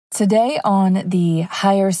Today on the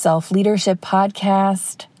Higher Self Leadership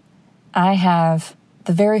Podcast, I have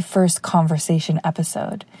the very first conversation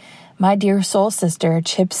episode. My dear soul sister,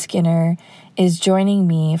 Chip Skinner, is joining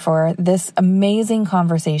me for this amazing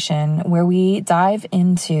conversation where we dive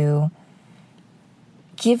into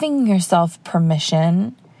giving yourself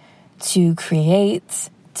permission to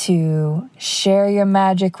create, to share your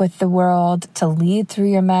magic with the world, to lead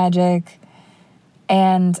through your magic.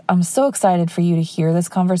 And I'm so excited for you to hear this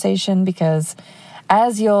conversation because,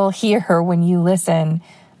 as you'll hear when you listen,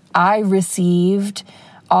 I received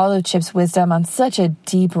all of Chip's wisdom on such a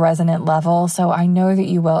deep, resonant level, so I know that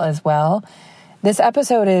you will as well. This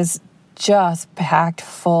episode is just packed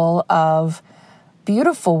full of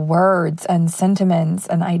beautiful words and sentiments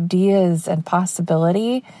and ideas and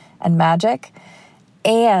possibility and magic.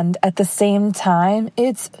 And at the same time,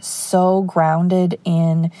 it's so grounded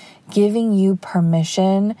in giving you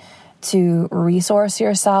permission to resource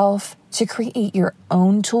yourself, to create your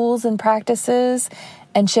own tools and practices.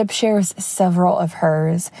 And Chip shares several of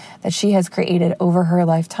hers that she has created over her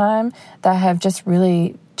lifetime that have just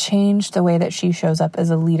really changed the way that she shows up as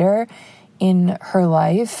a leader in her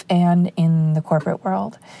life and in the corporate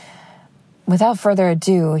world. Without further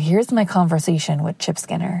ado, here's my conversation with Chip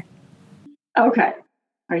Skinner. Okay.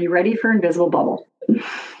 Are you ready for Invisible Bubble?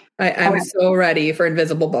 I'm so ready for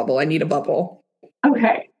Invisible Bubble. I need a bubble.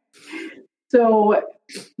 Okay. So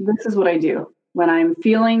this is what I do when I'm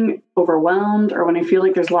feeling overwhelmed or when I feel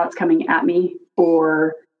like there's lots coming at me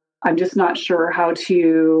or I'm just not sure how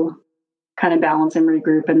to kind of balance and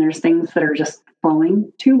regroup and there's things that are just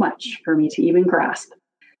flowing too much for me to even grasp.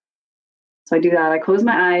 So I do that. I close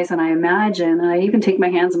my eyes and I imagine, and I even take my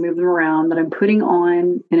hands and move them around, that I'm putting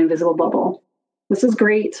on an invisible bubble. This is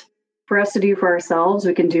great for us to do for ourselves.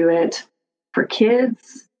 We can do it for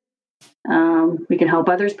kids. We can help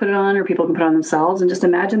others put it on, or people can put it on themselves. And just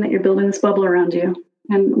imagine that you're building this bubble around you.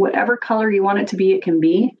 And whatever color you want it to be, it can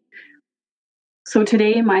be. So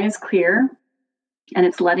today mine is clear, and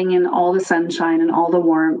it's letting in all the sunshine and all the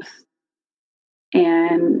warmth.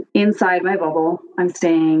 And inside my bubble, I'm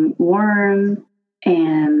staying warm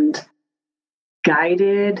and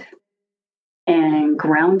guided and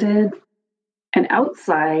grounded. And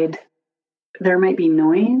outside, there might be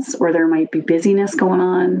noise or there might be busyness going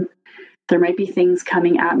on. There might be things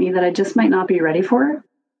coming at me that I just might not be ready for.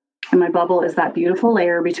 And my bubble is that beautiful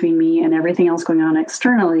layer between me and everything else going on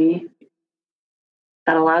externally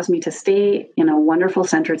that allows me to stay in a wonderful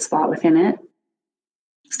centered spot within it,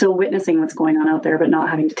 still witnessing what's going on out there, but not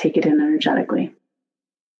having to take it in energetically.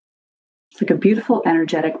 It's like a beautiful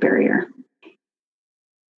energetic barrier.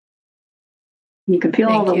 You can feel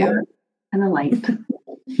all the warmth and the light.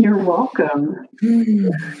 You're welcome.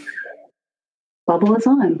 Bubble is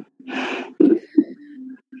on.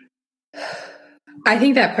 I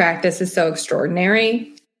think that practice is so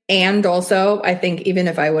extraordinary. And also, I think even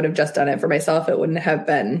if I would have just done it for myself, it would not have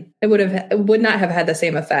had the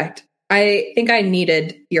same effect. I think I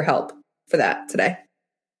needed your help for that today.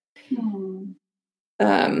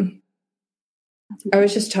 I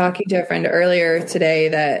was just talking to a friend earlier today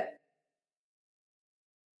that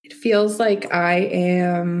it feels like I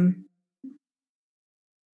am,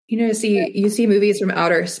 you see movies from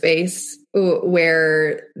outer space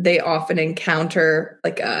where they often encounter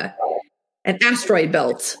like an asteroid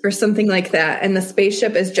belt or something like that. And the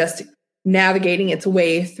spaceship is just navigating its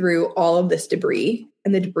way through all of this debris.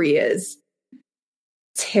 And the debris is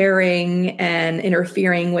tearing and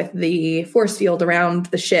interfering with the force field around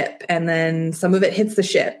the ship. And then some of it hits the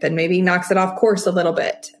ship and maybe knocks it off course a little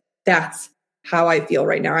bit. That's how I feel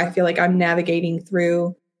right now. I feel like I'm navigating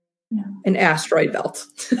through an asteroid belt.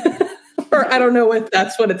 Or I don't know if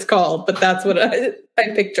that's what it's called, but that's what I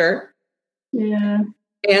picture. Yeah.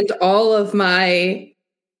 And all of my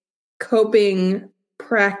coping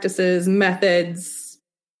practices, methods,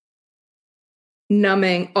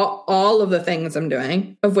 numbing, all of the things I'm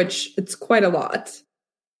doing, of which it's quite a lot,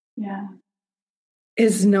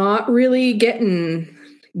 is not really getting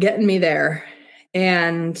me there.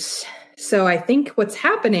 And so I think what's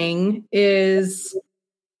happening is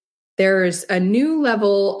there's a new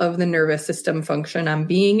level of the nervous system function I'm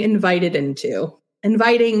being invited into.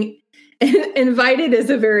 Invited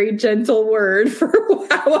is a very gentle word for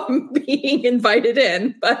how I'm being invited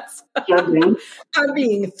in, but I'm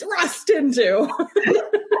being thrust into.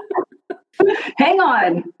 Hang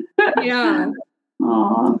on. Yeah.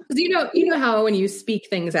 Aww. You know how when you speak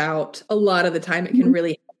things out, a lot of the time it can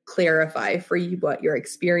really clarify for you what you're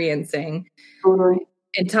experiencing. Totally.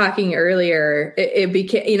 And talking earlier, it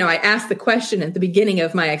became, I asked the question at the beginning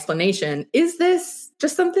of my explanation, is this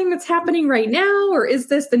just something that's happening right now? Or is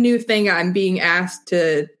this the new thing I'm being asked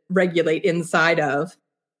to regulate inside of?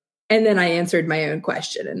 And then I answered my own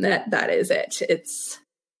question, and that is it. It's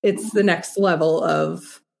the next level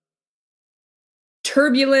of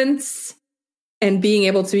turbulence and being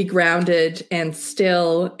able to be grounded and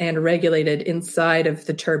still and regulated inside of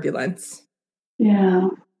the turbulence. Yeah.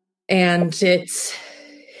 And it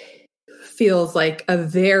feels like a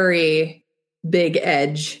very big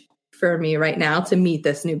edge for me right now to meet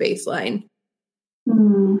this new baseline.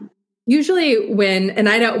 Mm. Usually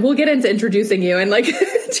we'll get into introducing you and like taking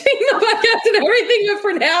the podcast and everything, but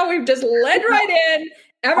for now we've just led right in.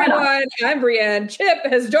 Everyone, I'm Brienne. Chip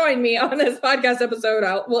has joined me on this podcast episode.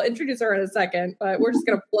 We'll introduce her in a second, but we're just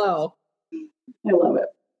going to flow. I love it.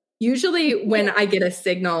 Usually when I get a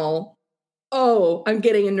signal, oh, I'm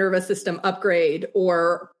getting a nervous system upgrade,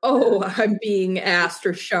 or, oh, I'm being asked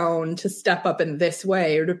or shown to step up in this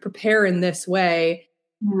way or to prepare in this way,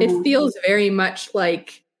 it feels very much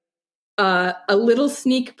like a little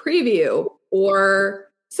sneak preview,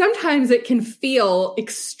 or sometimes it can feel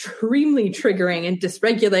extremely triggering and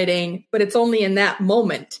dysregulating, but it's only in that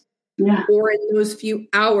moment or in those few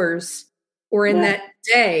hours or in that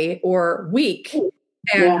day or week.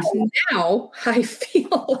 And now I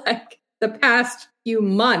feel like the past few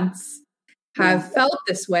months have felt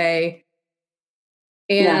this way.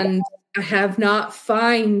 And I have not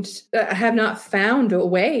found a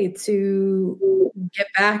way to get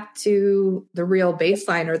back to the real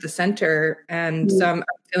baseline or the center. And so I'm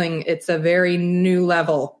feeling it's a very new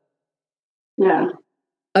level of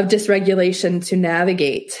dysregulation to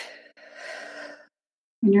navigate.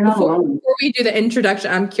 And you're not alone. Before we do the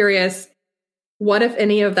introduction, I'm curious, what, if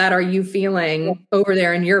any of that, are you feeling over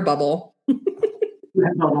there in your bubble?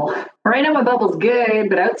 My bubble. Right now my bubble's good,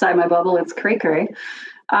 but outside my bubble, it's cray-cray.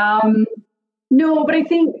 No, but I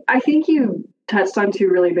think you touched on two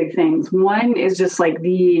really big things. One is just like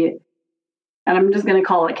and I'm just going to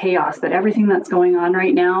call it chaos, but everything that's going on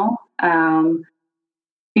right now in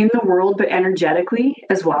the world, but energetically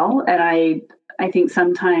as well. And I think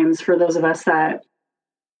sometimes for those of us that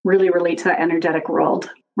really relate to that energetic world,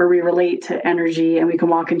 where we relate to energy and we can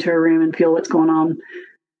walk into a room and feel what's going on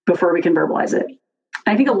before we can verbalize it.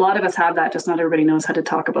 I think a lot of us have that, just not everybody knows how to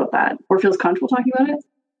talk about that or feels comfortable talking about it.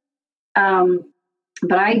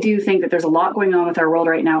 But I do think that there's a lot going on with our world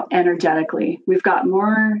right now energetically. We've got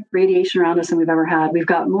more radiation around us than we've ever had. We've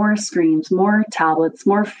got more screens, more tablets,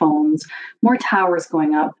 more phones, more towers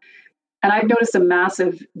going up. And I've noticed a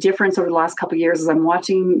massive difference over the last couple of years as I'm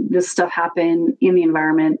watching this stuff happen in the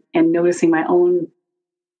environment and noticing my own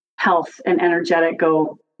health and energetic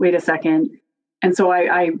go, wait a second. And so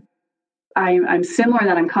I'm similar in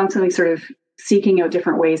that I'm constantly sort of seeking out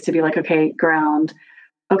different ways to be like, okay, ground.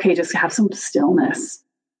 Okay, just have some stillness,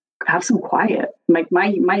 have some quiet. Like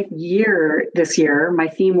my year this year, my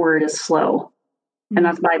theme word is slow. And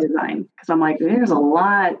that's by design. Because I'm like, there's a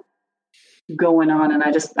lot going on and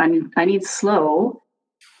I need slow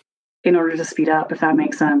in order to speed up, if that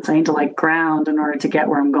makes sense. I need to like ground in order to get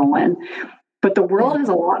where I'm going. But the world has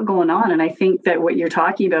a lot going on. And I think that what you're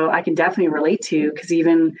talking about, I can definitely relate to, because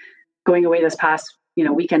even going away this past,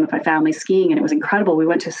 weekend with my family skiing, and it was incredible. We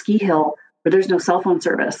went to a ski hill where there's no cell phone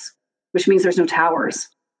service, which means there's no towers,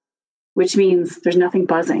 which means there's nothing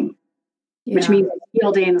buzzing, which means you ski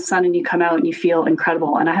all day in the sun and you come out and you feel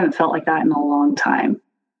incredible. And I haven't felt like that in a long time.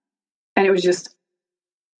 And it was just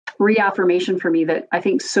reaffirmation for me that I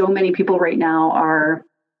think so many people right now are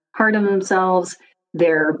hard on themselves.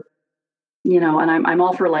 They're, and I'm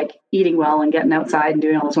all for like eating well and getting outside and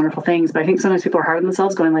doing all those wonderful things. But I think sometimes people are hard on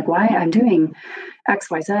themselves going like, why I'm doing X,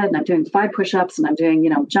 Y, Z, and I'm doing 5 push-ups and I'm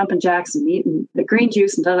doing, jumping jacks and eating the green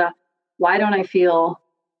juice and da-da. Why don't I feel,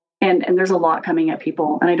 and there's a lot coming at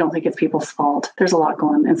people, and I don't think it's people's fault. There's a lot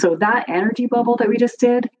going. And so that energy bubble that we just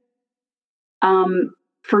did,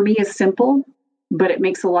 for me is simple, but it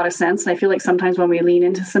makes a lot of sense. And I feel like sometimes when we lean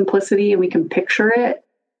into simplicity and we can picture it,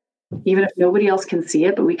 even if nobody else can see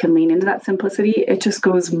it, but we can lean into that simplicity, it just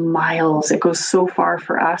goes miles. It goes so far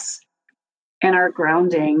for us and our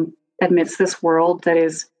grounding amidst this world that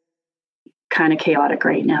is kind of chaotic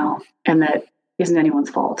right now, and that isn't anyone's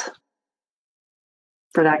fault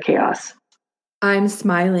for that chaos. I'm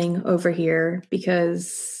smiling over here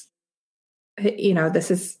because,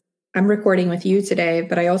 I'm recording with you today,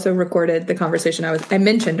 but I also recorded the conversation I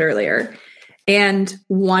mentioned earlier. And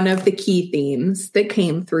one of the key themes that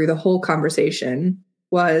came through the whole conversation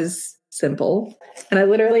was simple. And I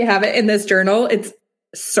literally have it in this journal. It's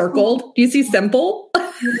circled. Do you see simple?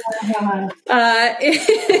 And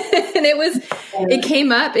it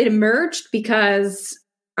came up, it emerged because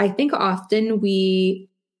I think often we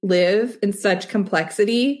live in such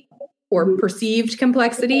complexity or perceived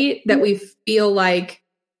complexity that we feel like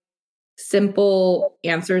simple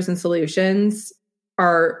answers and solutions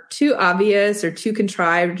are too obvious or too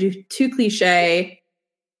contrived, too cliche,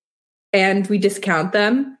 and we discount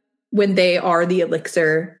them when they are the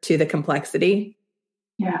elixir to the complexity.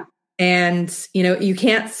 Yeah. And, you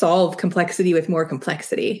can't solve complexity with more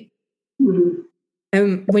complexity. Mm-hmm.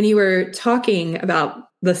 And when you were talking about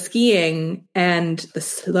the skiing and the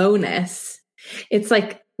slowness, it's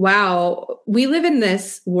like, wow, we live in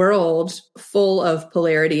this world full of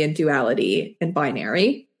polarity and duality and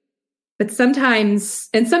binary. But sometimes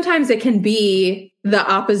it can be the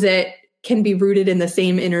opposite, can be rooted in the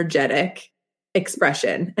same energetic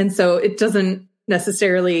expression. And so it doesn't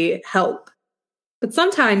necessarily help. But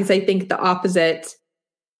sometimes I think the opposite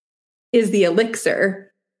is the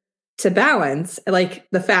elixir to balance, like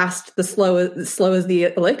the fast, the slow is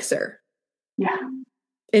the elixir. Yeah.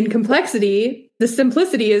 In complexity, the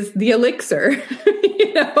simplicity is the elixir.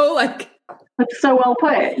 That's so well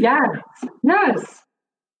put. Yes. Yes.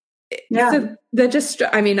 Yeah. So that just,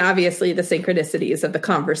 obviously the synchronicities of the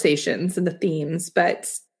conversations and the themes, but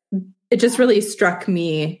it just really struck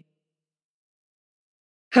me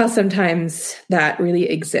how sometimes that really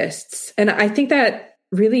exists. And I think that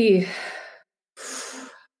really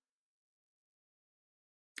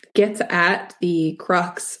gets at the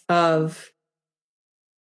crux of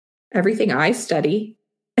everything I study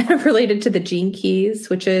related to the gene keys,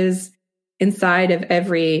 which is inside of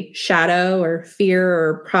every shadow or fear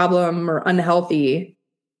or problem or unhealthy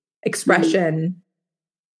expression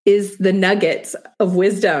is the nuggets of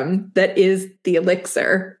wisdom that is the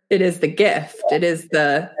elixir. It is the gift. It is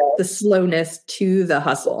the slowness to the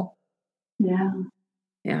hustle. Yeah.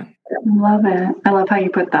 Yeah. I love it. I love how you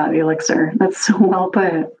put that, the elixir. That's so well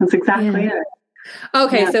put. That's exactly it.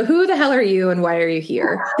 Okay, so who the hell are you and why are you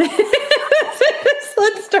here?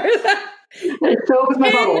 Let's start that. So was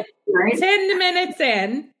my bubble, right? 10 minutes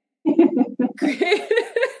in.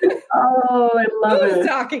 Oh, I love Who's it.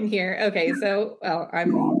 talking here? Okay, so I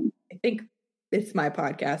think it's my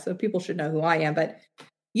podcast, so people should know who I am, but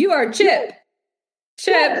you are Chip.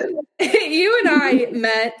 Chip, you and I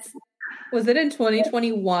met, was it in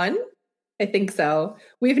 2021? I think so.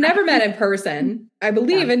 We've never met in person. I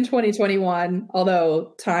believe in 2021,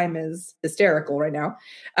 although time is hysterical right now.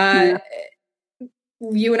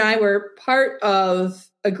 You and I were part of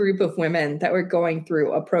a group of women that were going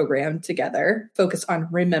through a program together focused on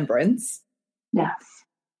remembrance. Yes.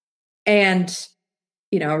 And,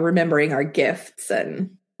 remembering our gifts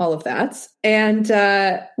and all of that. And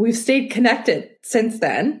we've stayed connected since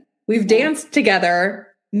then. We've danced together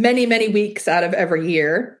many, many weeks out of every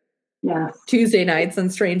year. Yes. Tuesday nights on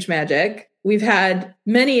Strange Magic. We've had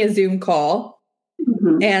many a Zoom call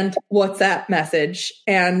and WhatsApp message.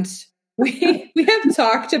 And we have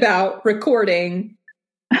talked about recording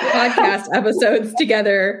podcast episodes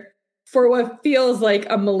together for what feels like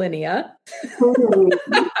a millennia. Totally.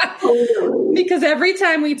 Because every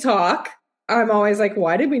time we talk, I'm always like,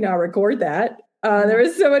 why did we not record that? There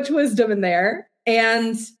is so much wisdom in there.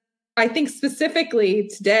 And I think specifically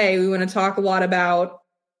today, we want to talk a lot about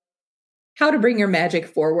how to bring your magic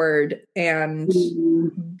forward and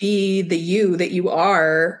be the you that you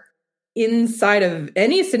are inside of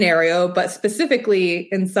any scenario, but specifically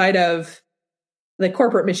inside of the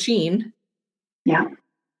corporate machine. Yeah.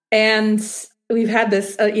 And we've had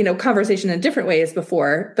this, conversation in different ways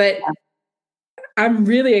before, but I'm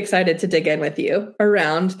really excited to dig in with you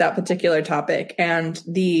around that particular topic and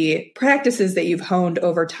the practices that you've honed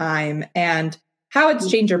over time and how it's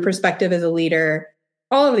changed your perspective as a leader,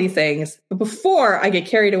 all of these things. But before I get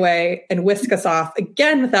carried away and whisk us off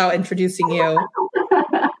again without introducing you,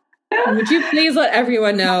 would you please let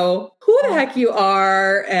everyone know who the heck you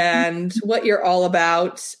are and what you're all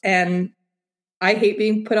about? And I hate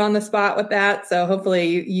being put on the spot with that. So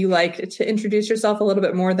hopefully you like to introduce yourself a little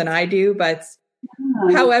bit more than I do, but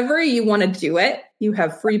however you want to do it, you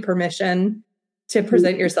have free permission to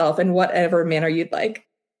present yourself in whatever manner you'd like.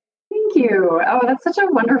 Thank you. Oh, that's such a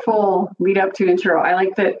wonderful lead up to intro. I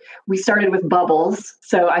like that we started with bubbles.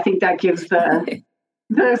 So I think that gives the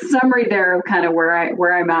summary there of kind of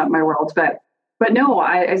where I'm at in my world. But no,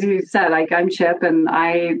 as you said, like I'm Chip, and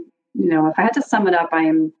if I had to sum it up, I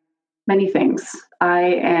am many things. I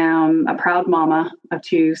am a proud mama of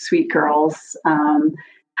two sweet girls,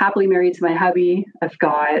 happily married to my hubby. I've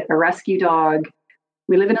got a rescue dog.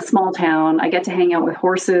 We live in a small town. I get to hang out with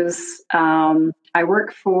horses. I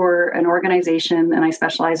work for an organization and I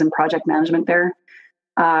specialize in project management there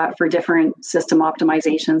for different system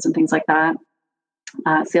optimizations and things like that,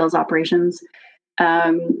 sales operations.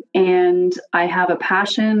 And I have a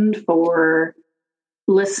passion for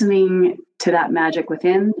listening to that magic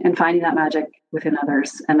within and finding that magic within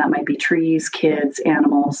others. And that might be trees, kids,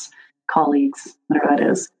 animals, colleagues, whatever that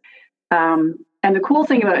is. And the cool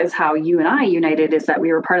thing about it is how you and I united is that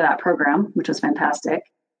we were part of that program, which was fantastic,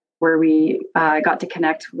 where we got to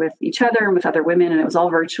connect with each other and with other women, and it was all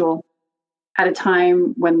virtual at a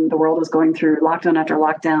time when the world was going through lockdown after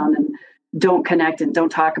lockdown and don't connect and don't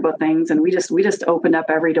talk about things. And we just opened up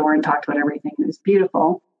every door and talked about everything. It was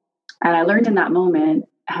beautiful. And I learned in that moment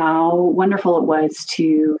how wonderful it was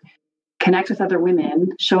to connect with other women,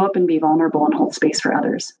 show up and be vulnerable and hold space for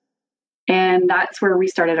others. And that's where we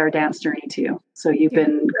started our dance journey too. So you've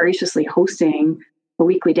been graciously hosting a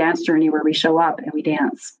weekly dance journey where we show up and we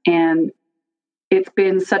dance. And it's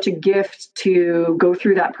been such a gift to go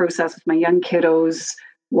through that process with my young kiddos,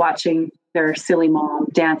 watching their silly mom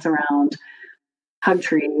dance around, hug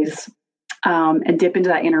trees, and dip into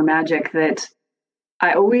that inner magic that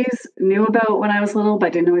I always knew about when I was little,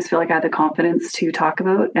 but didn't always feel like I had the confidence to talk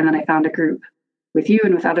about. And then I found a group with you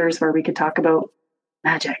and with others where we could talk about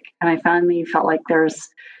magic. And I finally felt like there's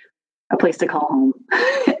a place to call home.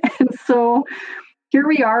 And so here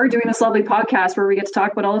we are doing this lovely podcast where we get to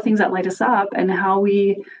talk about all the things that light us up and how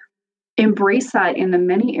we embrace that in the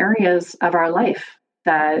many areas of our life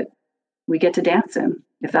that we get to dance in.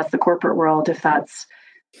 If that's the corporate world, if that's,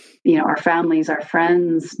 our families, our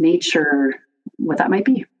friends, nature, what that might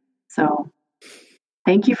be. So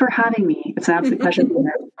thank you for having me. It's an absolute pleasure to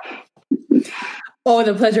be here. Oh,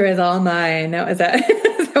 the pleasure is all mine. No, is that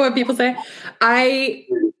what people say? I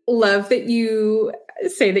love that you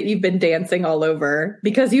say that you've been dancing all over,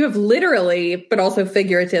 because you have literally, but also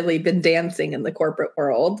figuratively, been dancing in the corporate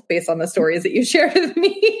world based on the stories that you shared with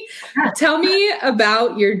me. Tell me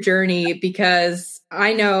about your journey, because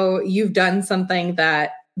I know you've done something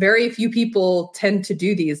that very few people tend to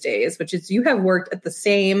do these days, which is you have worked at the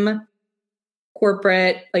same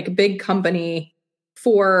corporate, like big company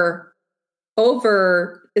for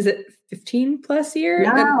over, is it 15 plus years?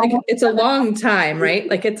 Yeah. It's a long time, right?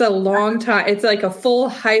 Like it's a long time. It's like a full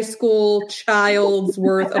high school child's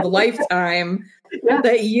worth of lifetime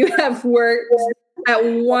that you have worked at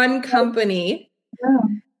one company.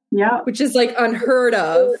 Yeah. Which is like unheard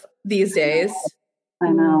of these days. I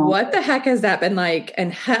know. What the heck has that been like?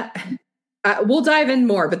 And we'll dive in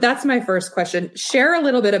more, but that's my first question. Share a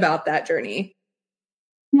little bit about that journey.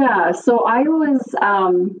 Yeah. So I was,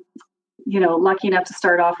 lucky enough to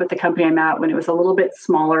start off with the company I'm at when it was a little bit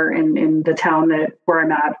smaller in the town where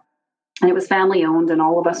I'm at. And it was family owned, and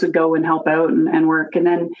all of us would go and help out and work. And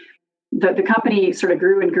then the company sort of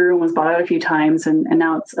grew and was bought out a few times. And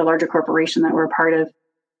now it's a larger corporation that we're a part of.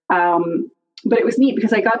 But it was neat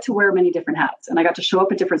because I got to wear many different hats, and I got to show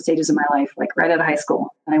up at different stages of my life, like right out of high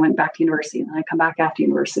school. And I went back to university, and I come back after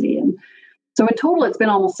university. And so in total, it's been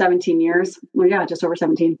almost 17 years. Well, yeah, just over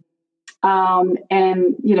 17. And,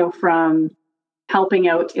 from helping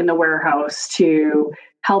out in the warehouse to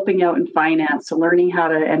helping out in finance, to learning how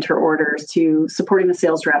to enter orders, to supporting the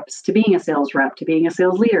sales reps, to being a sales rep, to being a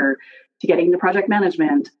sales leader, to getting into project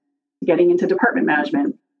management, to getting into department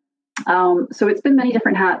management. So it's been many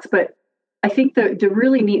different hats, but I think the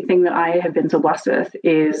really neat thing that I have been so blessed with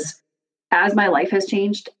is as my life has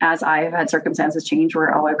changed, as I've had circumstances change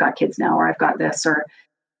where, I've got kids now, or I've got this, or,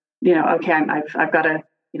 okay, I've got to,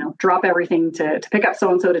 drop everything to pick up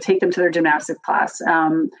so-and-so to take them to their gymnastics class.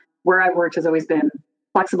 Where I've worked has always been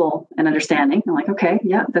flexible and understanding. I'm like, okay,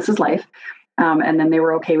 yeah, this is life. And then they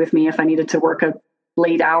were okay with me if I needed to work a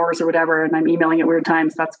late hours or whatever, and I'm emailing at weird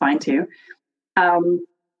times, that's fine too.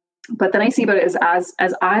 But then I see about it as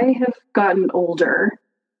I have gotten older,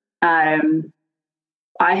 I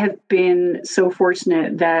have been so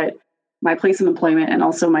fortunate that my place of employment and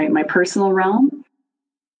also my personal realm,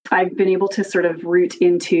 I've been able to sort of root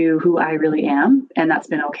into who I really am. And that's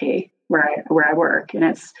been okay where I work. And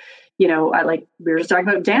it's, we were just talking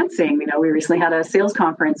about dancing. We recently had a sales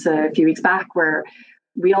conference a few weeks back where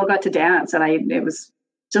we all got to dance, and it was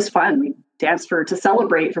just fun. We danced to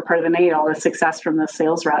celebrate for part of the night, all the success from the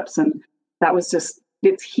sales reps. And that was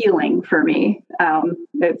it's healing for me.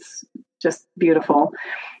 It's just beautiful.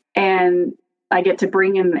 And I get to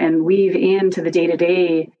bring in and weave into the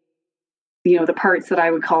day-to-day, the parts that I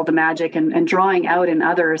would call the magic, and drawing out in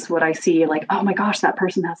others what I see, like, oh my gosh, that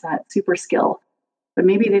person has that super skill, but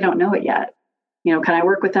maybe they don't know it yet. Can I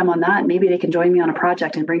work with them on that? Maybe they can join me on a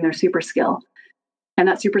project and bring their super skill. And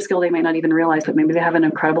that super skill they might not even realize, but maybe they have an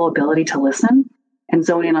incredible ability to listen and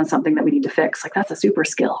zone in on something that we need to fix. Like, that's a super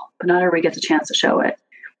skill, but not everybody gets a chance to show it.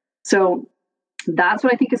 So that's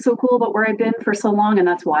what I think is so cool about where I've been for so long. And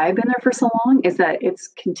that's why I've been there for so long, is that it's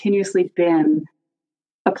continuously been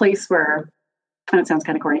a place where, and it sounds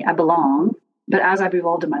kind of corny, I belong. But as I've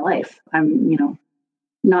evolved in my life, I'm,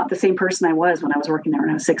 not the same person I was when I was working there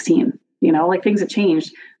when I was 16. Like things have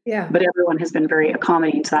changed. Yeah. But everyone has been very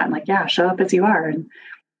accommodating to that. And like, yeah, show up as you are. And,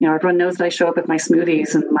 everyone knows that I show up with my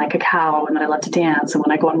smoothies and my cacao and that I love to dance. And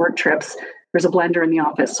when I go on work trips, there's a blender in the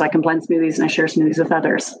office so I can blend smoothies and I share smoothies with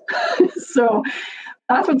others. So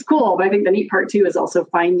that's what's cool. But I think the neat part too is also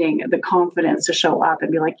finding the confidence to show up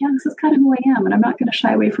and be like, yeah, this is kind of who I am. And I'm not going to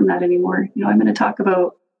shy away from that anymore. I'm going to talk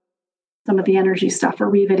about some of the energy stuff or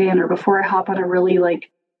weave it in, or before I hop on a really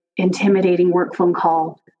like intimidating work phone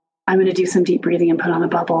call, I'm going to do some deep breathing and put on a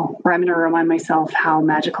bubble, or I'm going to remind myself how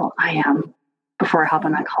magical I am before I hop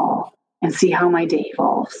on that call and see how my day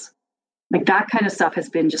evolves. Like that kind of stuff has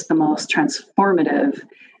been just the most transformative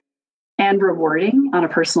and rewarding on a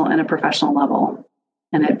personal and a professional level.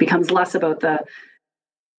 And it becomes less about the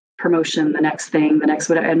promotion, the next thing, the next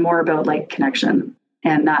whatever, and more about like connection.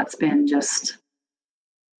 And that's been just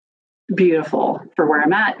beautiful for where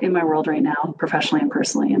I'm at in my world right now, professionally and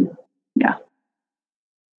personally. And yeah,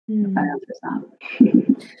 that answers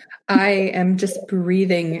that. I am just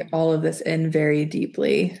breathing all of this in very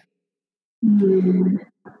deeply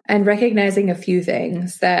and recognizing a few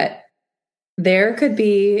things, that there could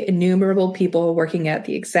be innumerable people working at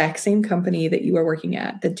the exact same company that you are working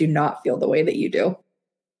at that do not feel the way that you do,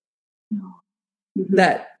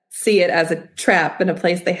 that see it as a trap and a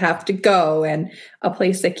place they have to go and a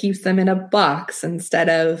place that keeps them in a box instead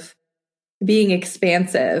of being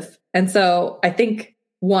expansive. And so I think,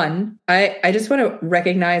 one, I just want to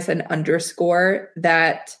recognize and underscore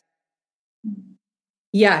that,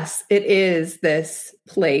 yes, it is this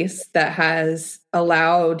place that has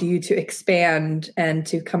allowed you to expand and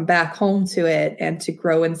to come back home to it and to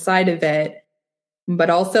grow inside of it.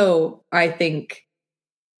 But also, I think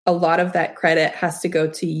a lot of that credit has to go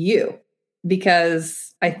to you,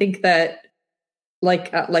 because I think that,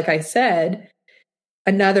 like I said,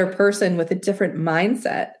 another person with a different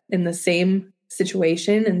mindset in the same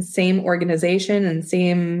situation and same organization and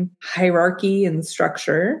same hierarchy and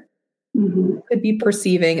structure could be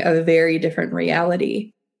perceiving a very different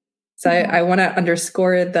reality. So I want to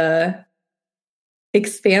underscore the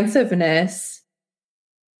expansiveness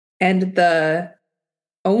and the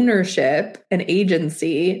ownership and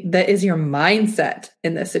agency that is your mindset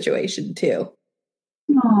in this situation too.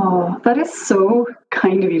 Oh, that is so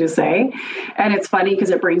kind of you to say. And it's funny because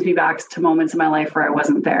it brings me back to moments in my life where I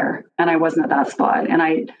wasn't there and I wasn't at that spot. And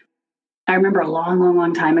I remember a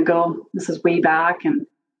long time ago, this is way back, and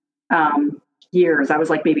years, I was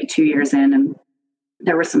like maybe 2 years in, and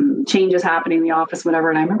there were some changes happening in the office, whatever.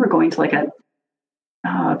 And I remember going to like a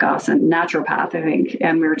naturopath, I think.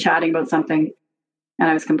 And we were chatting about something and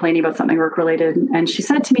I was complaining about something work related. And she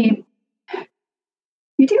said to me,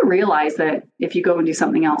 you do realize that if you go and do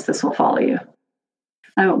something else, this will follow you.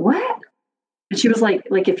 I went, what? And she was like,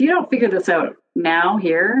 if you don't figure this out now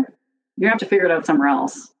here, you're gonna have to figure it out somewhere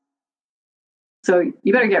else. So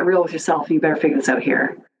you better get real with yourself and you better figure this out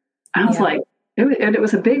here. I was like, it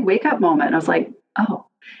was a big wake up moment. And I was like, oh.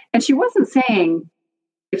 And she wasn't saying,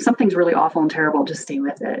 if something's really awful and terrible, just stay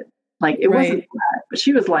with it. Like it wasn't that, but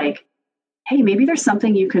she was like, hey, maybe there's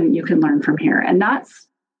something you can learn from here. And that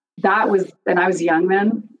was, and I was young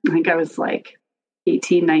then. I think I was like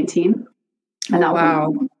 18, 19. And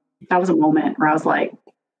that was a moment where I was like,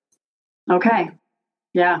 okay,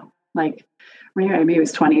 yeah, like maybe it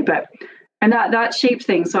was 20, and that shaped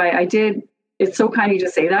things. So I did, it's so kind of you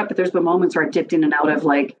to say that, but there's been moments where I've dipped in and out of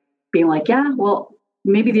like being like, yeah, well,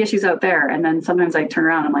 maybe the issue's out there. And then sometimes I turn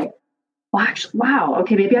around and I'm like, well, actually, wow,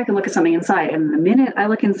 okay, maybe I can look at something inside. And the minute I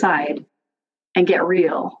look inside and get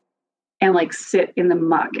real and like sit in the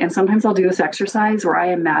muck, and sometimes I'll do this exercise where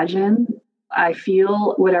I imagine I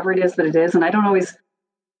feel whatever it is that it is. And I don't always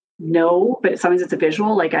know, but sometimes it's a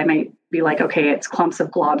visual. Like I might be like, okay, it's clumps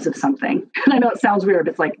of globs of something. And I know it sounds weird,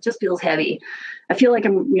 but it's like, it just feels heavy. I feel like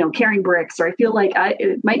I'm, carrying bricks, or I feel like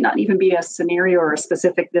it might not even be a scenario or a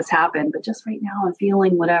specific, this happened, but just right now I'm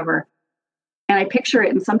feeling whatever. And I picture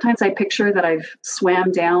it. And sometimes I picture that I've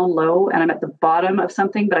swam down low and I'm at the bottom of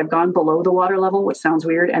something, but I've gone below the water level, which sounds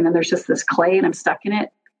weird. And then there's just this clay and I'm stuck in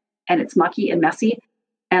it and it's mucky and messy.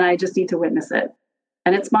 And I just need to witness it.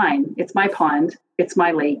 And it's mine. It's my pond. It's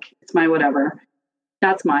my lake. It's my whatever.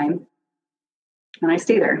 That's mine. And I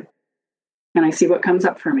stay there and I see what comes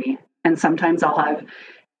up for me. And sometimes I'll have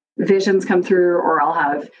visions come through, or I'll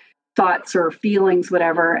have thoughts or feelings,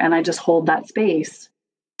 whatever. And I just hold that space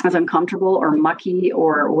as uncomfortable or mucky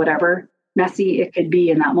or whatever messy it could be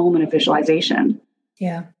in that moment of visualization.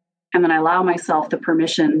 Yeah. And then I allow myself the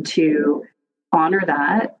permission to honor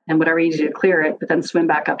that and whatever you do to clear it, but then swim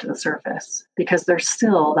back up to the surface because there's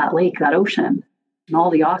still that lake, that ocean, and all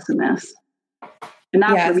the awesomeness. And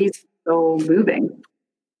that for me is so moving.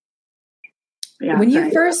 Yeah, when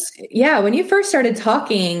you first started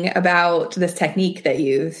talking about this technique that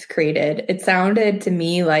you've created, it sounded to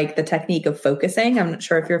me like the technique of focusing. I'm not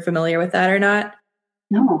sure if you're familiar with that or not.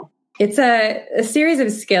 No. It's a series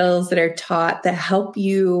of skills that are taught that help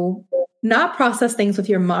you not process things with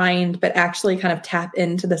your mind, but actually kind of tap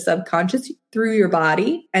into the subconscious through your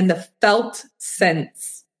body and the felt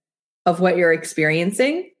sense of what you're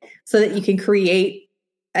experiencing so that you can create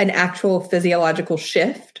an actual physiological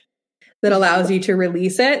shift that allows you to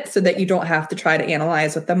release it so that you don't have to try to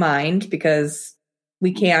analyze with the mind, because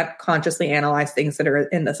we can't consciously analyze things that are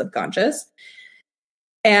in the subconscious.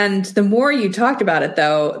 And the more you talked about it,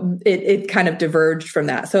 though, it kind of diverged from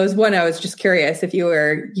that. So as one, I was just curious if you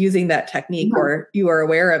were using that technique or you were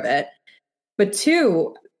aware of it. But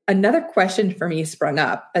two, another question for me sprung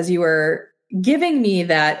up as you were giving me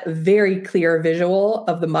that very clear visual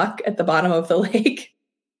of the muck at the bottom of the lake,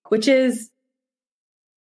 which is,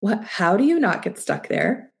 how do you not get stuck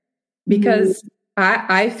there? Because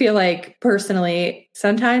I feel like personally,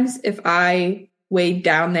 sometimes if I wade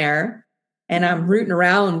down there and I'm rooting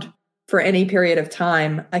around for any period of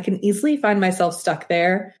time, I can easily find myself stuck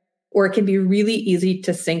there, or it can be really easy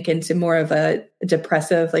to sink into more of a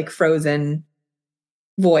depressive, like frozen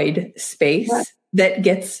void space that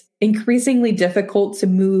gets increasingly difficult to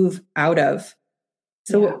move out of.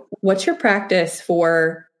 So what's your practice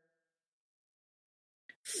for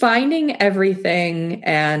finding everything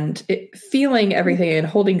and feeling everything and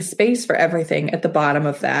holding space for everything at the bottom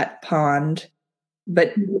of that pond,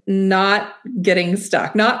 but not getting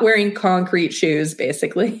stuck, not wearing concrete shoes,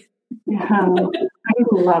 basically? Yeah, I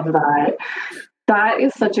love that. That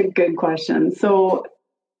is such a good question. So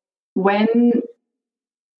I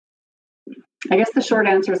guess the short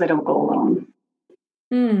answer is I don't go alone.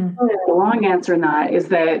 The long answer in that is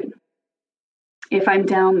that if I'm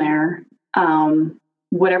down there,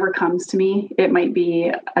 whatever comes to me, it might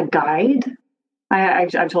be a guide.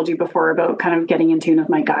 I've told you before about kind of getting in tune with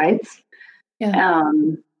my guides. Yeah.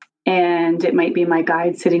 And it might be my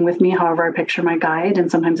guide sitting with me, however I picture my guide.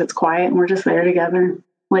 And sometimes it's quiet and we're just there together.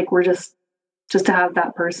 Like we're just to have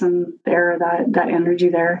that person there, that energy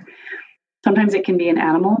there. Sometimes it can be an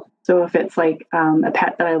animal. So if it's like a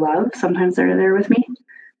pet that I love, sometimes they're there with me.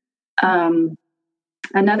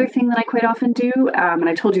 Another thing that I quite often do, and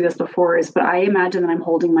I told you this before, is, but I imagine that I'm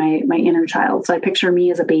holding my inner child. So I picture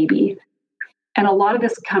me as a baby. And a lot of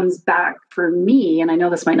this comes back for me, and I know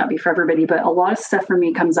this might not be for everybody, but a lot of stuff for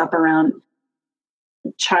me comes up around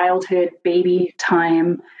childhood, baby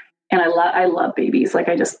time. And I love babies. Like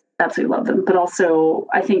I just absolutely love them. But also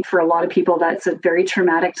I think for a lot of people, that's a very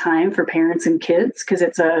traumatic time for parents and kids, because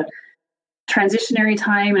it's a transitionary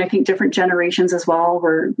time. And I think different generations as well,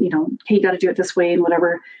 where, hey, you got to do it this way and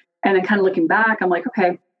whatever. And then kind of looking back, I'm like,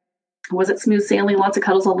 okay, was it smooth sailing? Lots of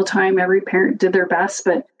cuddles all the time. Every parent did their best.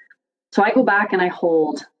 But so I go back and I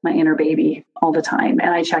hold my inner baby all the time and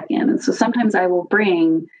I check in. And so sometimes I will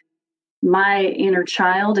bring my inner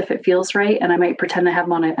child if it feels right. And I might pretend I have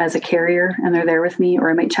them on as a carrier and they're there with me, or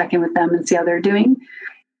I might check in with them and see how they're doing.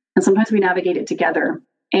 And sometimes we navigate it together.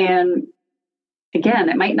 And again,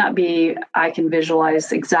 it might not be, I can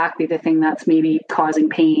visualize exactly the thing that's maybe causing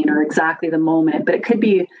pain or exactly the moment, but it could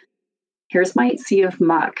be, here's my sea of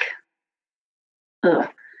muck. Ugh.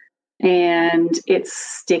 And it's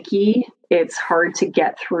sticky. It's hard to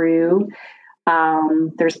get through.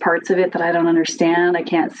 There's parts of it that I don't understand. I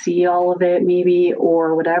can't see all of it maybe,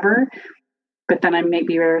 or whatever. But then I might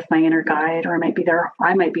be there with my inner guide, or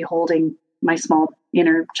I might be holding my small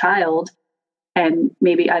inner child and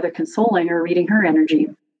maybe either consoling or reading her energy.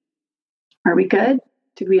 Are we good?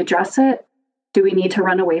 Did we address it? Do we need to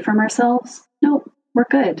run away from ourselves? No, we're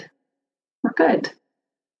good. We're good.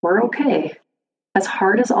 We're okay. As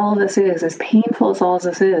hard as all of this is, as painful as all of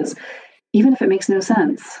this is, even if it makes no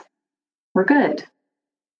sense, we're good.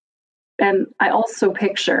 And I also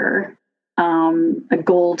picture a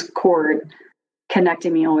gold cord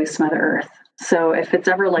connecting me always to Mother Earth. So if it's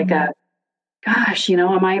ever like am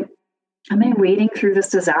I wading through this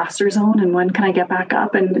disaster zone, and when can I get back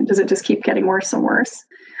up? And does it just keep getting worse and worse?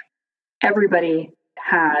 Everybody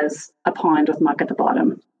has a pond with muck at the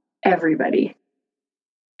bottom. Everybody.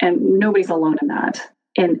 And nobody's alone in that.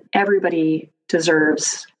 And everybody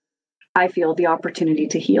deserves, I feel, the opportunity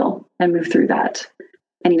to heal and move through that.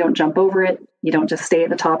 And you don't jump over it. You don't just stay at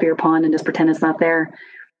the top of your pond and just pretend it's not there.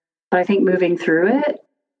 But I think moving through it,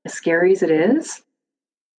 as scary as it is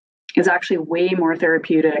actually way more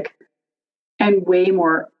therapeutic. find way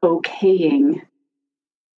more okaying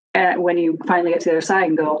when you finally get to the other side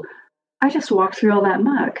and go, I just walked through all that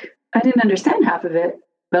muck. I didn't understand half of it,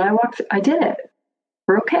 but I did it.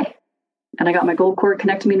 We're okay. And I got my gold cord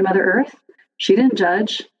connected me to Mother Earth. She didn't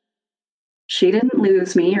judge. She didn't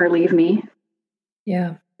lose me or leave me.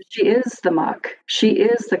 Yeah. She is the muck. She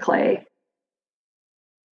is the clay.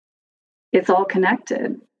 It's all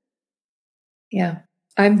connected. Yeah.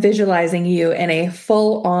 I'm visualizing you in a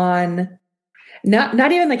full on,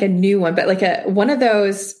 not even like a new one, but like one of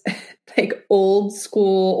those like old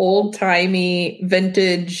school, old timey,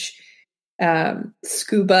 vintage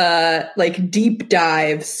scuba, like deep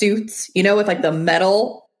dive suits, with like the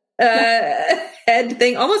metal head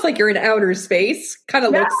thing, almost like you're in outer space, kind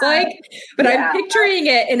of looks like, but I'm picturing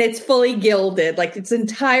it and it's fully gilded, like it's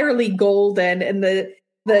entirely golden, and the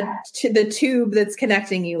tube that's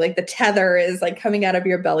connecting you, like the tether is like coming out of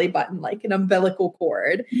your belly button like an umbilical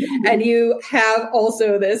cord. Mm-hmm. And you have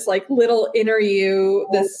also this like little inner you,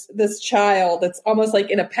 this child that's almost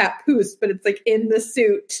like in a papoose, but it's like in the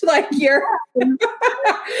suit, like you're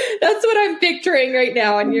that's what I'm picturing right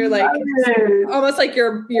now. And you're like almost like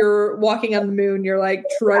you're walking on the moon, you're like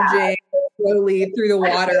trudging slowly through the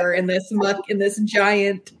water in this muck in this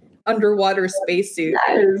giant underwater spacesuit.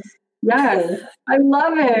 Yes, I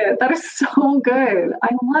love it. That is so good. I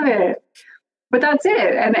love it. But that's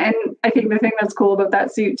it. And I think the thing that's cool about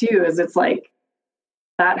that suit too is it's like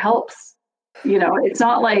that helps. It's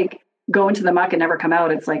not like go into the muck and never come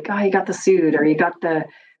out. It's like, oh, you got the suit, or you got the,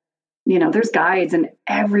 there's guides, and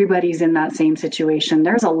everybody's in that same situation.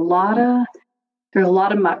 There's a lot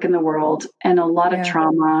of muck in the world, and a lot of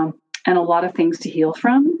trauma, and a lot of things to heal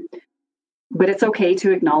from. But it's okay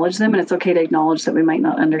to acknowledge them, and it's okay to acknowledge that we might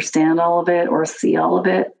not understand all of it or see all of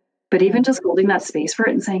it. But even just holding that space for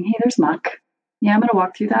it and saying, hey, there's muck. Yeah, I'm going to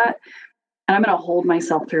walk through that. And I'm going to hold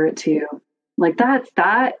myself through it too. Like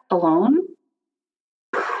that alone,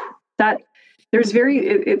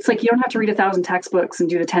 it's like you don't have to read 1,000 textbooks and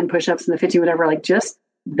do the 10 push-ups and the 50 whatever. Like just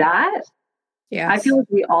that. Yeah. I feel like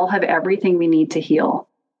we all have everything we need to heal.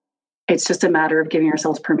 It's just a matter of giving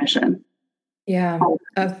ourselves permission. Yeah.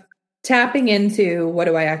 Of tapping into what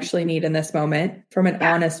do I actually need in this moment from an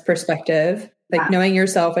honest perspective, like knowing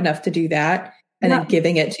yourself enough to do that, and then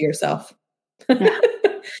giving it to yourself.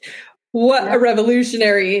 What a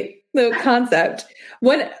revolutionary concept.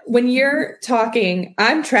 When you're talking,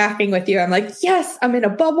 I'm tracking with you. I'm like, yes, I'm in a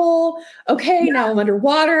bubble. Okay. Now I'm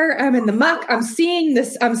underwater. I'm in the muck. I'm seeing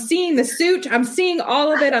this. I'm seeing the suit. I'm seeing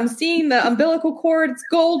all of it. I'm seeing the umbilical cord. It's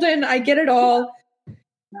golden. I get it all.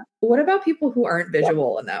 What about people who aren't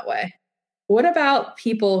visual in that way? What about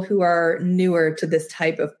people who are newer to this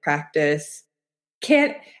type of practice?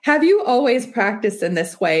 Have you always practiced in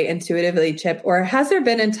this way intuitively, Chip? Or has there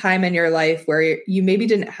been a time in your life where you maybe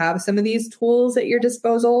didn't have some of these tools at your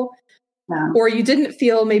disposal? Yeah. Or you didn't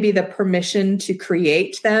feel maybe the permission to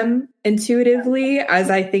create them intuitively, as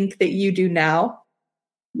I think that you do now?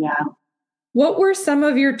 Yeah. What were some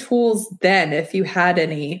of your tools then, if you had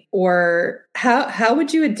any? Or how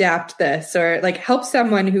would you adapt this, or like help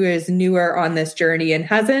someone who is newer on this journey and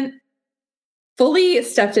hasn't fully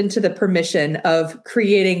stepped into the permission of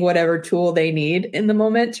creating whatever tool they need in the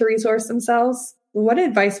moment to resource themselves? What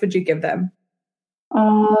advice would you give them?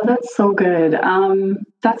 Oh, that's so good.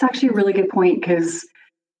 That's actually a really good point, because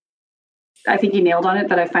I think you nailed on it,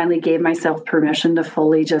 that I finally gave myself permission to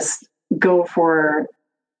fully just go for,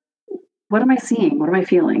 what am I seeing? What am I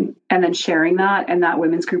feeling? And then sharing that. And that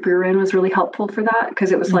women's group we were in was really helpful for that,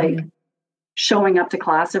 because it was like showing up to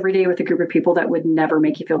class every day with a group of people that would never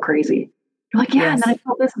make you feel crazy. You're like, and then I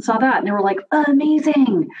felt this and saw that. And they were like,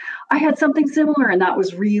 amazing. I had something similar. And that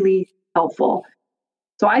was really helpful.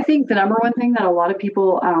 So I think the number one thing that a lot of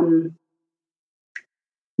people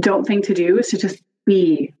don't think to do is to just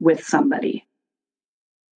be with somebody.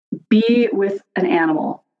 Be with an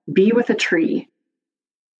animal. Be with a tree.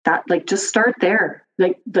 That, like, just start there.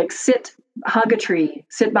 Like sit, hug a tree,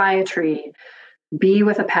 sit by a tree, be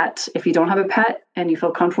with a pet. If you don't have a pet and you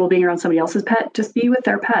feel comfortable being around somebody else's pet, just be with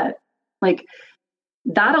their pet. Like,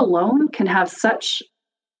 that alone can have such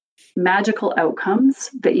magical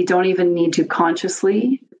outcomes that you don't even need to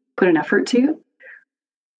consciously put an effort to.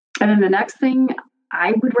 And then the next thing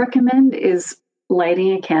I would recommend is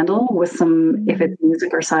lighting a candle with some, if it's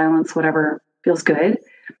music or silence, whatever feels good,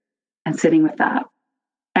 and sitting with that.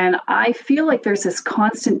 And I feel like there's this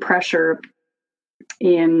constant pressure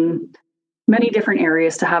in many different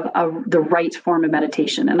areas to have the right form of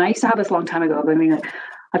meditation. And I used to have this a long time ago. I mean,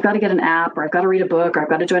 I've got to get an app, or I've got to read a book, or I've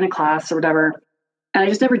got to join a class or whatever. And I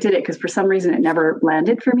just never did it, because for some reason it never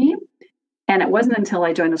landed for me. And it wasn't until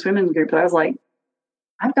I joined this women's group that I was like,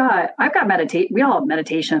 I've got meditate. We all have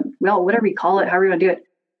meditation. We all, whatever you call it, however you want to do it.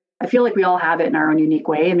 I feel like we all have it in our own unique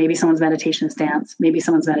way. And maybe someone's meditation is dance. Maybe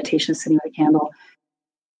someone's meditation is sitting with a candle.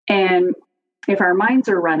 And if our minds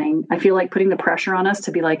are running, I feel like putting the pressure on us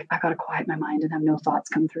to be like, I got to quiet my mind and have no thoughts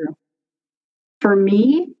come through. For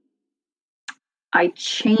me, I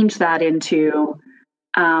change that into,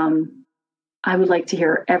 I would like to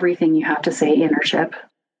hear everything you have to say, innership.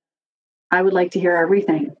 I would like to hear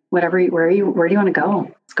everything, where do you want to go?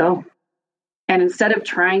 Let's go. And instead of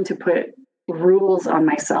trying to put rules on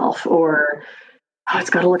myself or, it's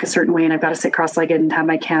got to look a certain way and I've got to sit cross-legged and have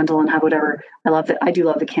my candle and have whatever. I do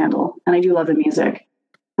love the candle and I do love the music,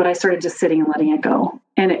 but I started just sitting and letting it go.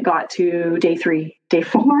 And it got to day 3, day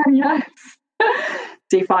 4. Yes.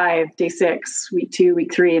 Day 5, day 6, week 2,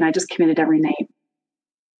 week 3. And I just committed every night.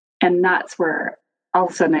 And that's where all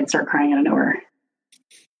of a sudden I'd start crying out of nowhere.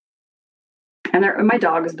 And my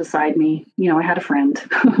dog was beside me. I had a friend.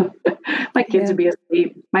 My kids would be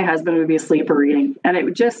asleep. My husband would be asleep or reading. And it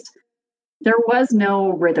would just, there was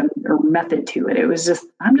no rhythm or method to it. It was just,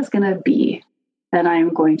 I'm just going to be, and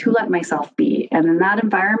I'm going to let myself be. And in that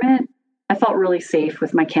environment, I felt really safe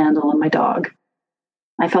with my candle and my dog.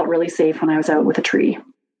 I felt really safe when I was out with a tree.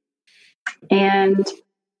 And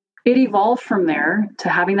it evolved from there to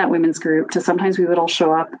having that women's group, to sometimes we would all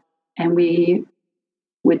show up and we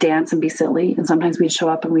would dance and be silly. And sometimes we'd show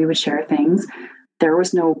up and we would share things. There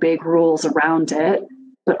was no big rules around it,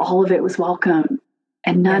 but all of it was welcome.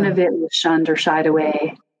 And none of it was shunned or shied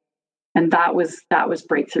away. And that was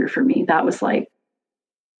breakthrough for me. That was like,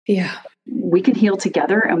 we can heal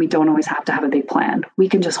together and we don't always have to have a big plan. We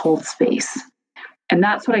can just hold space. And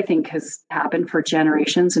that's what I think has happened for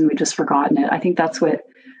generations and we've just forgotten it. I think that's what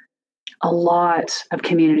a lot of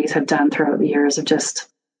communities have done throughout the years of just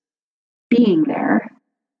being there.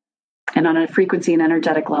 And on a frequency and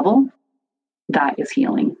energetic level, that is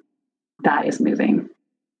healing. That is moving.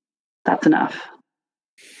 That's enough.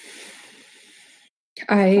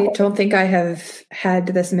 I don't think I have had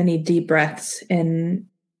this many deep breaths in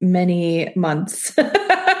many months.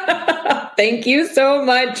 Thank you so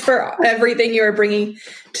much for everything you are bringing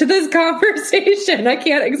to this conversation. I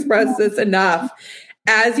can't express this enough.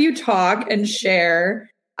 As you talk and share,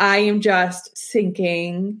 I am just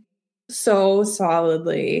sinking so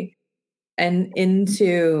solidly and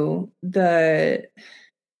into the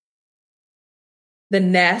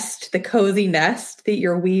nest, the cozy nest that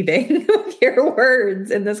you're weaving with your words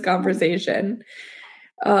in this conversation.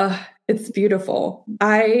 It's beautiful.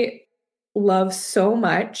 I love so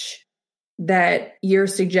much that your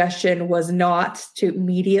suggestion was not to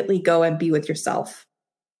immediately go and be with yourself.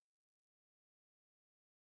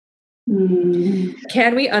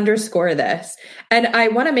 Can we underscore this? And I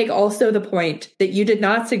want to make also the point that you did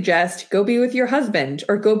not suggest go be with your husband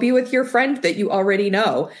or go be with your friend that you already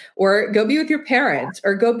know, or go be with your parents,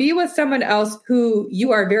 or go be with someone else who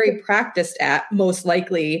you are very practiced at, most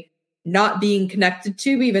likely not being connected to,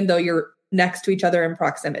 even though you're next to each other in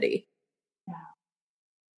proximity.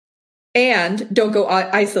 And don't go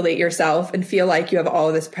isolate yourself and feel like you have all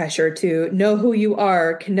of this pressure to know who you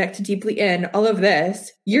are, connect deeply in all of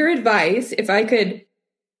this. Your advice, if I could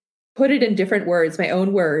put it in different words, my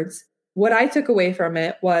own words, what I took away from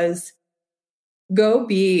it was go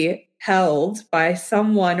be held by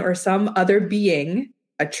someone or some other being,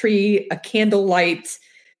 a tree, a candlelight,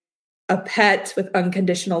 a pet with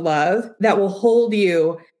unconditional love that will hold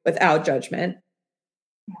you without judgment.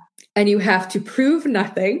 And you have to prove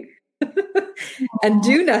nothing. And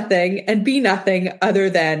do nothing and be nothing other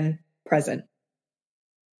than present.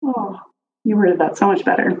 Oh, you worded that so much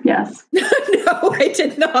better. Yes. No, I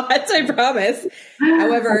did not. I promise.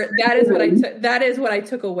 However, that is what I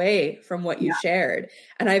took away from what you shared.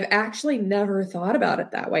 And I've actually never thought about it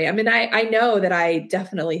that way. I mean, I know that I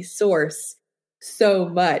definitely source so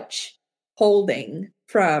much holding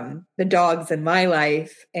from the dogs in my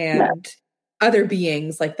life and other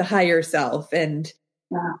beings like the higher self and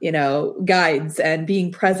guides and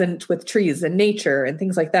being present with trees and nature and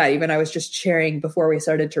things like that. Even I was just sharing before we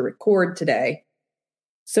started to record today.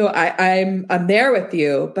 So I'm there with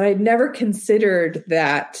you, but I'd never considered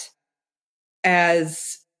that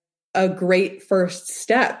as a great first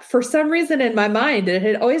step. For some reason in my mind, it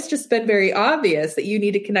had always just been very obvious that you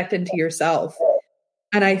need to connect into yourself.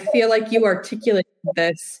 And I feel like you articulated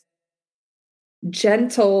this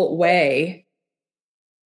gentle way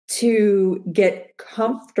to get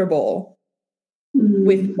comfortable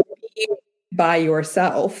with being by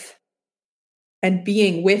yourself and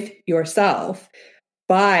being with yourself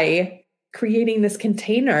by creating this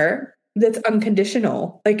container that's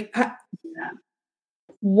unconditional. Like,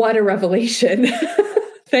 what a revelation.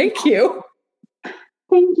 Thank you.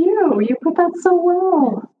 Thank Oh, you put that so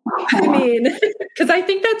well. I mean, because I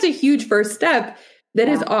think that's a huge first step that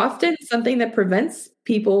is often something that prevents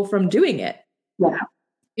people from doing it.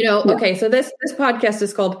 Yeah. Okay, so this podcast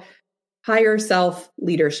is called Higher Self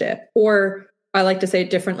Leadership, or I like to say it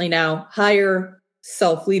differently now, higher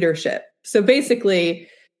self leadership. So basically,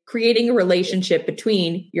 creating a relationship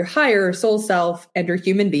between your higher soul self and your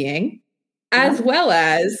human being, as well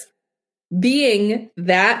as being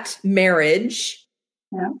that marriage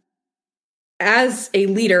as a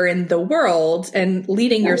leader in the world and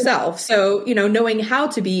leading yourself. So, knowing how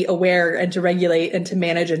to be aware and to regulate and to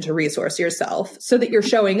manage and to resource yourself so that you're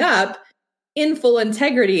showing up in full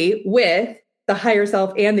integrity with the higher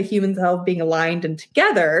self and the human self being aligned and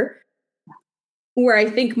together, where I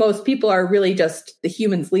think most people are really just the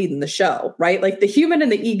humans leading the show, right? Like the human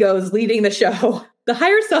and the ego is leading the show. The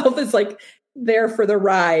higher self is like there for the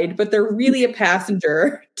ride, but they're really a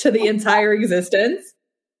passenger to the entire existence.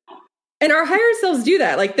 And our higher selves do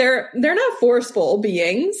that. Like they're not forceful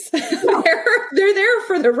beings. They're there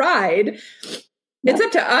for the ride. It's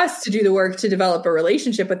up to us to do the work to develop a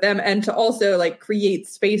relationship with them and to also like create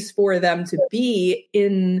space for them to be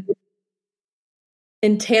in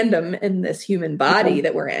tandem in this human body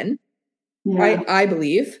that we're in. Right? I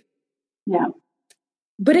believe. Yeah.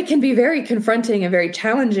 But it can be very confronting and very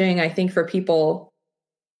challenging, I think, for people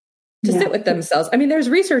to sit with themselves. I mean, there's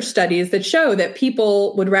research studies that show that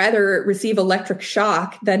people would rather receive electric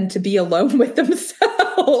shock than to be alone with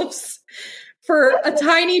themselves for a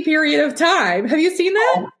tiny period of time. Have you seen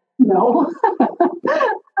that? No.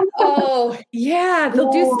 Oh, yeah.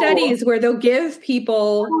 They'll do studies where they'll give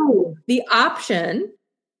people the option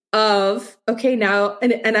of, okay, now,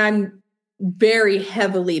 and I'm very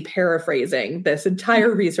heavily paraphrasing this entire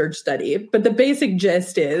research study, but the basic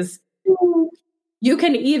gist is you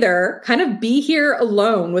can either kind of be here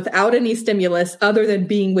alone without any stimulus other than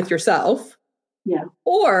being with yourself. Yeah.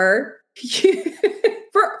 Or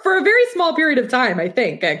for a very small period of time, I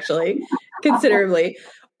think, actually, considerably.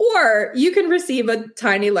 Or you can receive a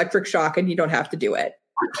tiny electric shock and you don't have to do it.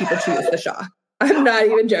 People choose the shock. I'm not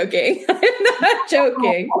even joking. I'm not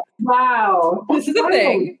joking. Wow. This is a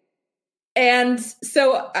thing. And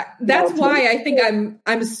so that's why I think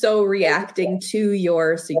I'm so reacting to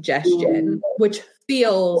your suggestion, which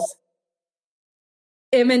feels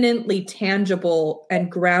eminently tangible and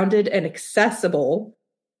grounded and accessible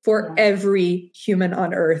for every human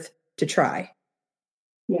on earth to try.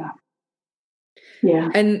 Yeah. Yeah.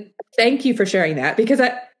 And thank you for sharing that, because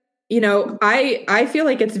I feel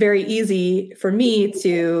like it's very easy for me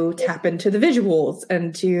to tap into the visuals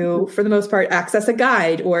and to, for the most part, access a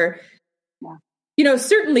guide or,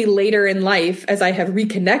 certainly later in life, as I have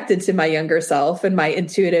reconnected to my younger self and my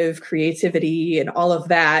intuitive creativity and all of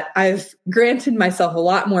that, I've granted myself a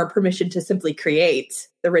lot more permission to simply create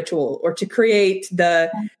the ritual or to create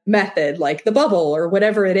the method, like the bubble or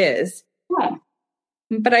whatever it is. Yeah.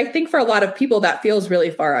 But I think for a lot of people, that feels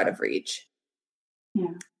really far out of reach.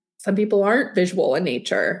 Yeah. Some people aren't visual in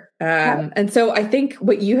nature. And so I think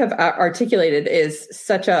what you have articulated is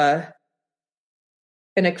such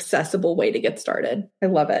an accessible way to get started. I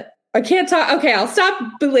love it. I can't talk. Okay, I'll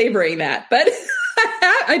stop belaboring that, but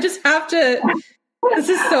I just have to. This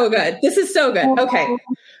is so good. This is so good. Okay.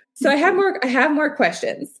 So I have more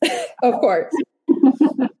questions, of course.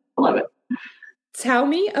 Love it. Tell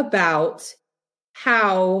me about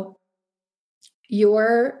how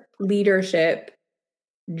your leadership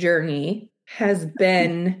journey has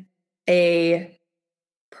been a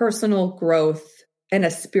personal growth and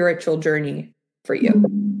a spiritual journey for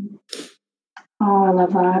you. Oh, I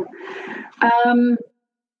love that.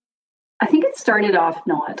 I think it started off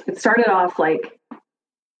like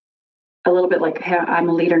a little bit like, hey, I'm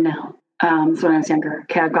a leader now. So when I was younger,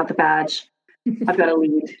 okay, I've got the badge. I've got to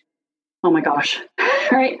lead. Oh my gosh.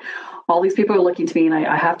 Right. All these people are looking to me and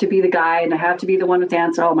I have to be the guy and I have to be the one with the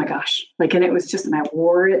answer. Oh my gosh. Like, and it was just, and I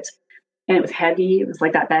wore it and it was heavy. It was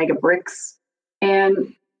like that bag of bricks.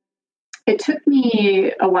 And it took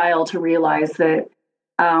me a while to realize that,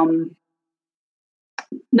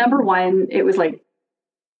 number one, it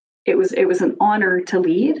was an honor to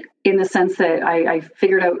lead, in the sense that I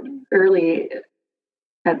figured out early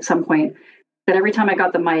at some point that every time I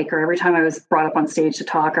got the mic or every time I was brought up on stage to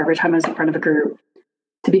talk or every time I was in front of a group,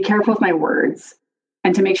 to be careful with my words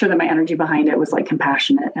and to make sure that my energy behind it was like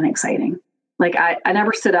compassionate and exciting. Like I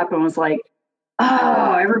never stood up and was like,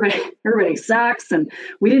 oh, everybody sucks and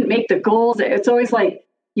we didn't make the goals. It's always like,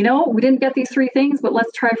 we didn't get these 3 things, but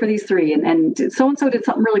let's try for these 3. And so-and-so did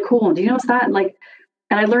something really cool. And do you notice that? And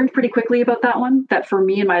I learned pretty quickly about that one, that for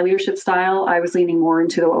me and my leadership style, I was leaning more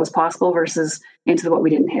into what was possible versus into what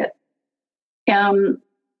we didn't hit.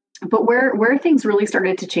 But where things really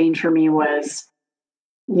started to change for me was,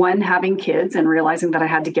 one, having kids and realizing that I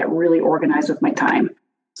had to get really organized with my time.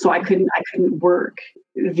 So I couldn't work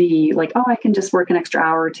the like, oh, I can just work an extra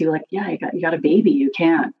hour or two. Like, yeah, you got a baby, you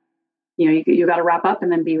can't. You got to wrap up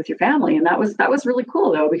and then be with your family. And that was really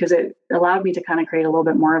cool though, because it allowed me to kind of create a little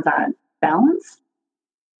bit more of that balance.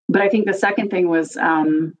 But I think the second thing was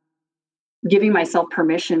giving myself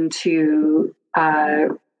permission to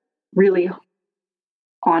really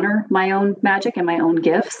honor my own magic and my own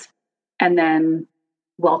gifts, and then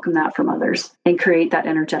welcome that from others and create that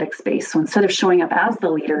energetic space. So instead of showing up as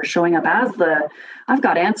the leader, showing up as the I've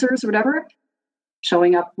got answers or whatever,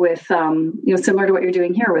 showing up with similar to what you're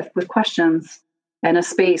doing here with questions and a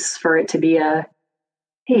space for it to be a,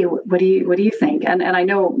 hey, what do you think? And I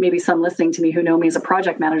know maybe some listening to me who know me as a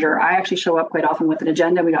project manager, I actually show up quite often with an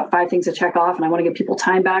agenda. We got 5 things to check off and I want to give people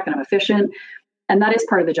time back and I'm efficient. And that is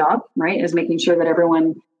part of the job, right? Is making sure that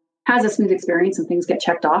everyone has a smooth experience and things get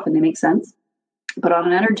checked off and they make sense. But on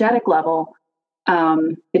an energetic level,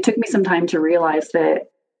 it took me some time to realize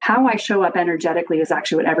that how I show up energetically is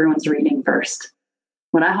actually what everyone's reading first.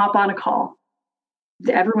 When I hop on a call,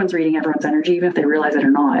 everyone's reading everyone's energy, even if they realize it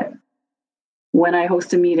or not. When I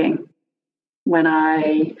host a meeting, when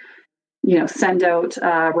I, send out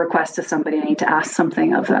a request to somebody, I need to ask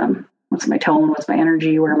something of them. What's my tone? What's my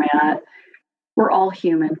energy? Where am I at? We're all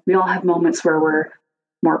human. We all have moments where we're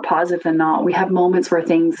more positive than not. We have moments where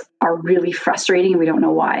things are really frustrating and we don't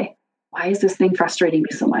know why. Why is this thing frustrating me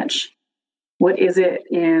so much? What is it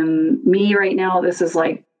in me right now? This is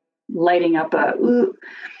like lighting up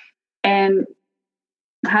and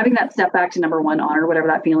having that step back to number one, honor whatever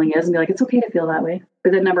that feeling is and be like, it's okay to feel that way.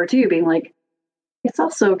 But then number two, being like, it's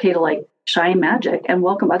also okay to like shine magic and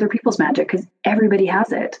welcome other people's magic because everybody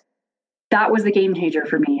has it. That was the game changer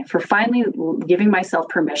for me, for finally giving myself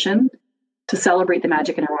permission to celebrate the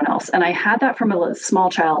magic in everyone else. And I had that from a small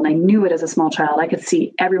child, and I knew it as a small child. I could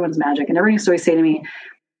see everyone's magic, and everyone used to always say to me,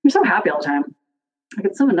 you're so happy all the time. Like,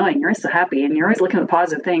 it's so annoying. You're always so happy and you're always looking at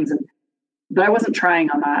positive things. But I wasn't trying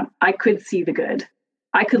on that. I could see the good.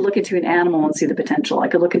 I could look into an animal and see the potential. I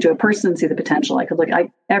could look into a person and see the potential. I could look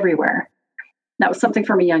everywhere. That was something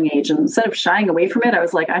from a young age. And instead of shying away from it, I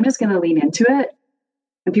was like, I'm just going to lean into it.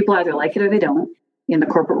 And people either like it or they don't, in the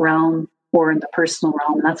corporate realm or in the personal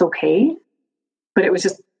realm. And that's okay. But it was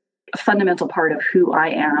just a fundamental part of who I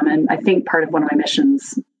am. And I think part of one of my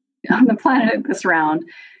missions on the planet this round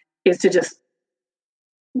is to just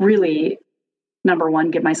really, number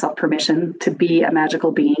one, give myself permission to be a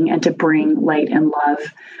magical being and to bring light and love.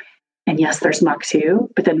 And yes, there's muck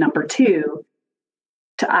too. But then number two,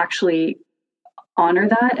 to actually honor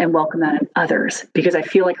that and welcome that in others. Because I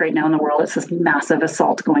feel like right now in the world, it's this massive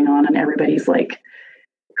assault going on and everybody's like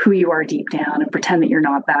who you are deep down and pretend that you're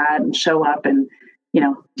not bad and show up and,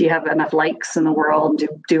 do you have enough likes in the world?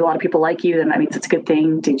 Do a lot of people like you? Then that means it's a good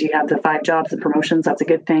thing. Did you have the 5 jobs and promotions? That's a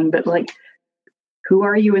good thing. But like, who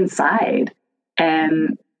are you inside?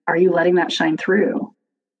 And are you letting that shine through?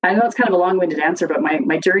 I know it's kind of a long-winded answer, but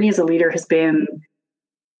my journey as a leader has been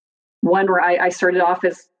one where I started off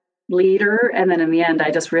as leader. And then in the end, I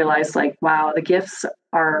just realized like, wow, the gifts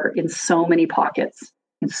are in so many pockets,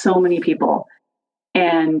 in so many people.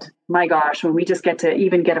 And my gosh, when we just get to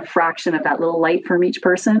even get a fraction of that little light from each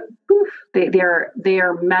person, they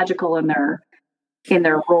are magical in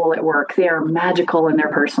their role at work. They are magical in their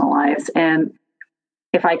personal lives. And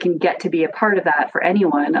if I can get to be a part of that for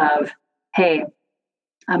anyone of, hey,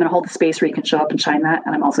 I'm going to hold the space where you can show up and shine that.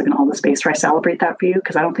 And I'm also going to hold the space where I celebrate that for you,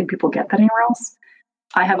 because I don't think people get that anywhere else.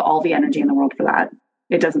 I have all the energy in the world for that.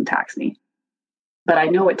 It doesn't tax me. But I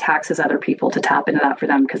know it taxes other people to tap into that for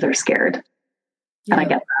them because they're scared. Yeah. And I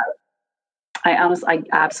get that. I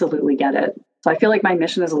absolutely get it. So I feel like my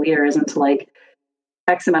mission as a leader isn't to like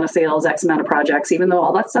X amount of sales, X amount of projects, even though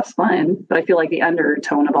all that stuff's fun. But I feel like the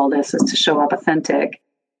undertone of all this is to show up authentic,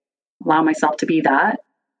 allow myself to be that,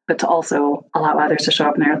 but to also allow others to show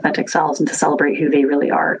up in their authentic selves and to celebrate who they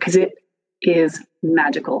really are. Because it is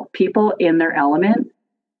magical. People in their element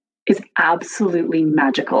is absolutely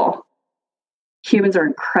magical. Humans are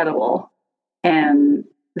incredible and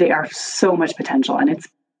they are so much potential and it's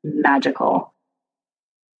magical.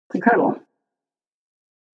 It's incredible.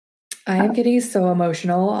 I am getting so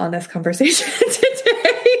emotional on this conversation today.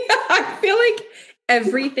 I feel like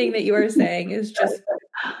everything that you are saying is just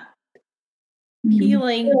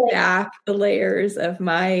peeling back the layers of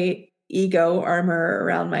my ego armor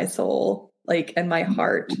around my soul, like, and my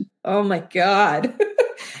heart. Oh my God.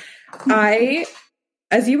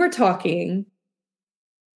 As you were talking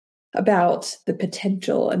about the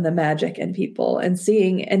potential and the magic in people and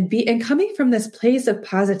seeing and coming from this place of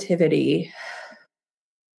positivity,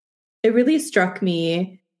 it really struck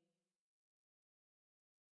me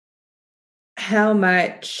how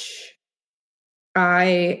much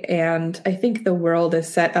I think the world is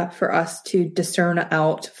set up for us to discern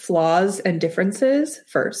out flaws and differences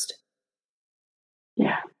first.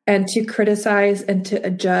 Yeah. And to criticize and to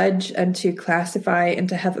judge and to classify and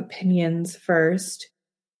to have opinions first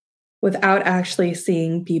without actually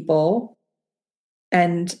seeing people,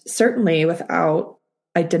 and certainly without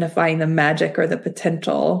identifying the magic or the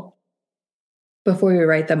potential before we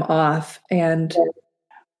write them off. And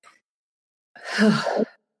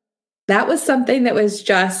that was something that was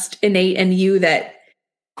just innate in you that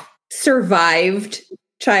survived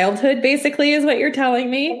childhood, basically, is what you're telling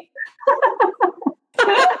me.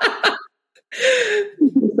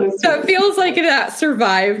 So it feels like that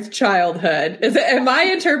survived childhood. Am I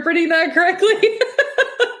interpreting that correctly?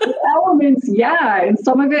 Elements, yeah. And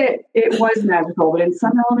some of it was magical, but in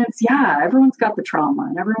some elements, yeah, everyone's got the trauma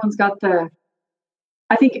and everyone's got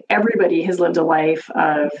I think everybody has lived a life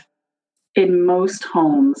of, in most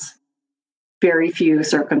homes, very few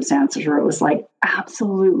circumstances where it was like,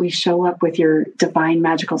 absolutely show up with your divine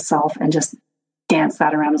magical self and just dance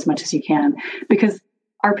that around as much as you can, because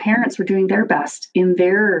our parents were doing their best in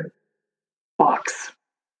their box.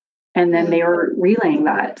 And then they were relaying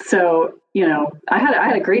that. So, I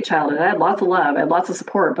had a great childhood. I had lots of love. I had lots of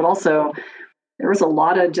support, but also there was a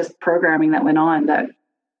lot of just programming that went on that,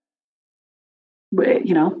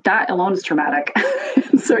 that alone is traumatic.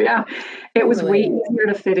 So yeah, it was way easier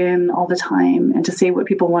to fit in all the time and to say what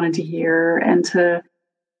people wanted to hear and to,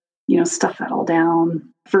 stuff that all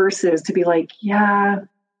down, versus to be like, yeah,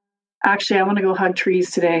 actually, I want to go hug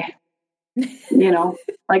trees today.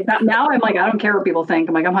 Like that. Now I'm like, I don't care what people think.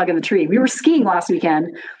 I'm like, I'm hugging the tree. We were skiing last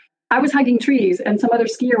weekend. I was hugging trees, and some other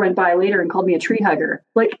skier went by later and called me a tree hugger.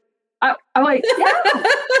 Like, I'm like, yeah,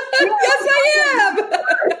 yes, I am.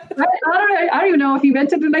 I don't even know if he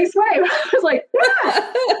meant it in a nice way. I was like,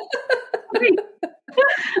 yeah,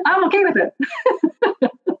 I'm okay with it.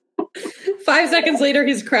 5 seconds later,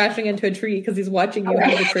 he's crashing into a tree because he's watching you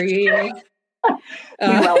hug a tree. Like,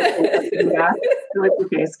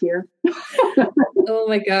 okay, skier. Oh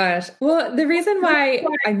my gosh. Well, the reason why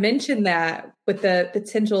I mentioned that with the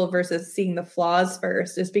potential versus seeing the flaws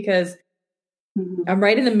first is because I'm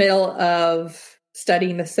right in the middle of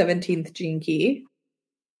studying the 17th gene key.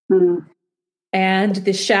 Mm-hmm. And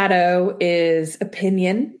the shadow is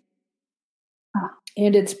opinion.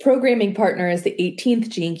 And its programming partner is the 18th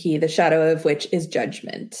gene key, the shadow of which is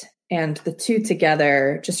judgment. And the two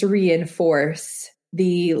together just reinforce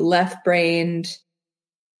the left-brained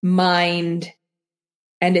mind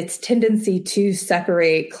and its tendency to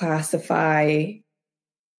separate, classify,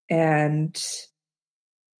 and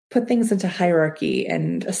put things into hierarchy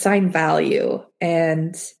and assign value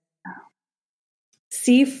and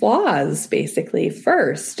see flaws basically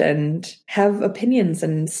first and have opinions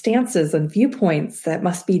and stances and viewpoints that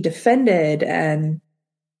must be defended. And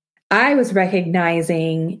I was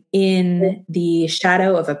recognizing in the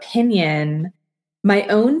shadow of opinion my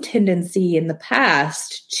own tendency in the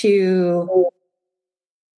past to,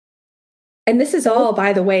 and this is all,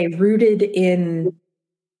 by the way, rooted in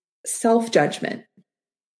self-judgment,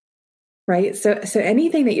 right? So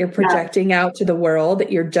anything that you're projecting out to the world,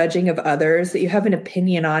 that you're judging of others, that you have an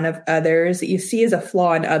opinion on of others, that you see as a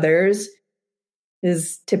flaw in others,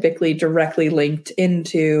 is typically directly linked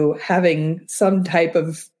into having some type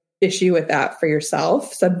of issue with that for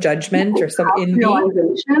yourself, some judgment or some envy.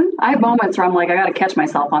 I have moments where I'm like, I got to catch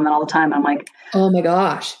myself on that all the time. I'm like, oh my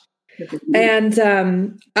gosh. And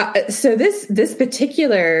so this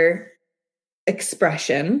particular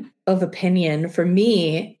expression of opinion for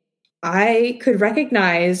me, I could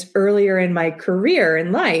recognize earlier in my career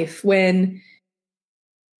in life when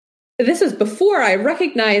this was before I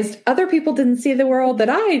recognized other people didn't see the world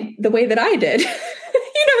the way that I did.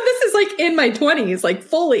 This is like in my 20s, like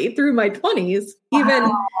fully through my 20s,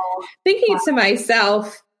 even thinking to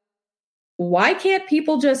myself, why can't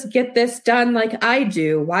people just get this done like I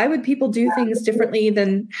do? Why would people do things differently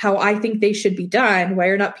than how I think they should be done? Why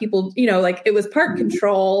are not people, like it was part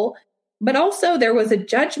control, but also there was a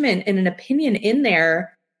judgment and an opinion in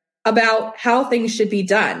there about how things should be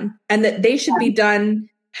done and that they should be done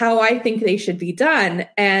how I think they should be done.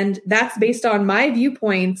 And that's based on my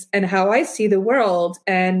viewpoints and how I see the world.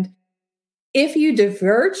 And if you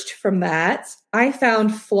diverged from that, I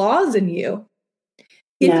found flaws in you.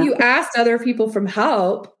 If you asked other people for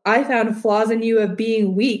help, I found flaws in you of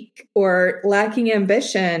being weak or lacking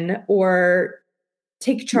ambition or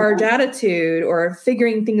take charge attitude or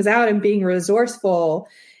figuring things out and being resourceful.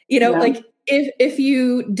 Like if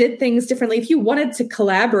you did things differently, if you wanted to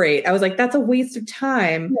collaborate, I was like, that's a waste of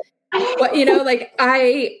time. But, like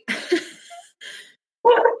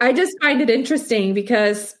I just find it interesting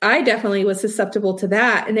because I definitely was susceptible to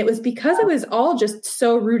that. And it was because it was all just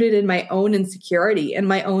so rooted in my own insecurity and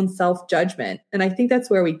my own self-judgment. And I think that's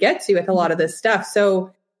where we get to with a lot of this stuff.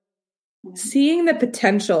 So seeing the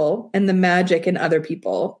potential and the magic in other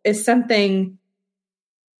people is something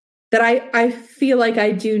that I feel like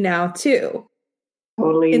I do now too.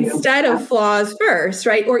 Totally. Instead of flaws first,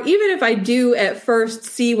 right? Or even if I do at first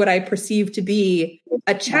see what I perceive to be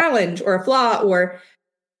a challenge or a flaw, or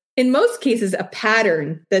in most cases, a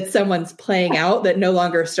pattern that someone's playing out that no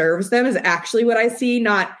longer serves them is actually what I see.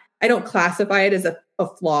 I don't classify it as a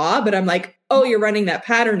flaw, but I'm like, oh, you're running that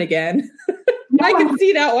pattern again. I can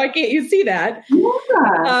see that. Why can't you see that?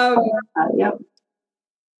 Yep.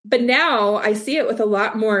 But now I see it with a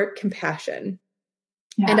lot more compassion.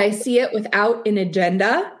 Yeah. And I see it without an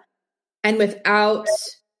agenda and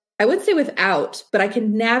I would say without, but I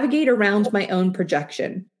can navigate around my own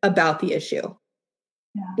projection about the issue.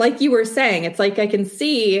 Yeah. Like you were saying, it's like I can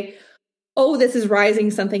see, oh, this is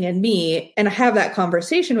rising something in me, and I have that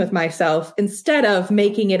conversation with myself instead of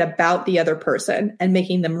making it about the other person and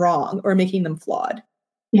making them wrong or making them flawed.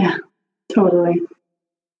 Yeah, totally.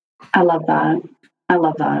 I love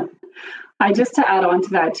that. I just, to add on to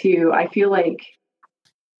that too, I feel like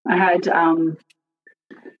I had,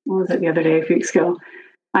 what was it the other day, a few weeks ago,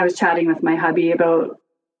 I was chatting with my hubby about,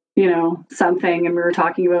 something, and we were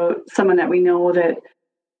talking about someone that we know that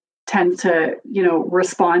tends to,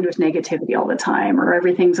 respond with negativity all the time, or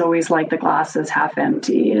everything's always like the glass is half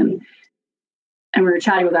empty. And we were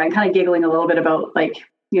chatting with that and kind of giggling a little bit about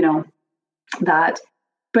that.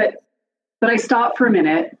 But I stopped for a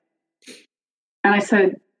minute and I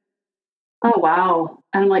said, oh, wow.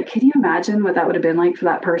 And I'm like, can you imagine what that would have been like for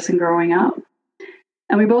that person growing up?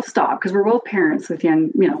 And we both stopped because we're both parents with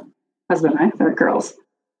young, husband and I, they're girls.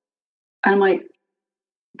 And I'm like,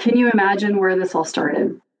 can you imagine where this all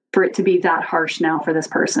started for it to be that harsh now for this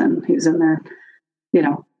person who's in their,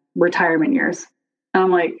 retirement years? And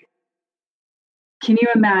I'm like, can you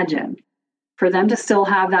imagine for them to still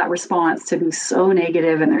have that response to be so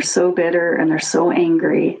negative, and they're so bitter and they're so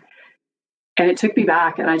angry? And it took me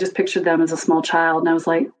back, and I just pictured them as a small child, and I was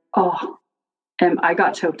like, oh, and I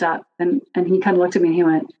got choked up. And he kind of looked at me and he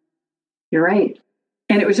went, you're right.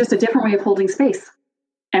 And it was just a different way of holding space.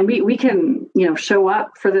 And we can, show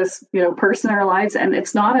up for this, person in our lives. And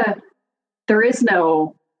it's not there is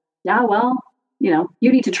no, yeah, well, you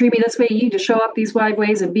need to treat me this way. You need to show up these wide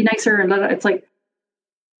ways and be nicer. And it's like,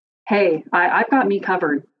 hey, I've got me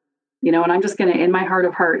covered, and I'm just going to, in my heart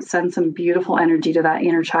of hearts, send some beautiful energy to that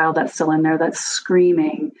inner child that's still in there, that's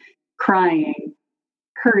screaming, crying,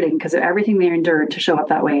 hurting because of everything they endured to show up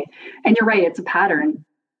that way. And you're right, it's a pattern.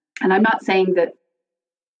 And I'm not saying that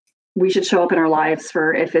we should show up in our lives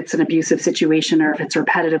for if it's an abusive situation or if it's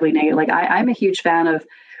repetitively negative. Like I'm a huge fan of,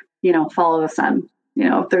 follow the sun.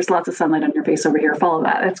 If there's lots of sunlight on your face over here, follow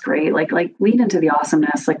that. That's great. Like lean into the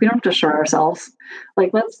awesomeness. Like we don't have to short ourselves.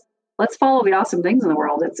 Like let's follow the awesome things in the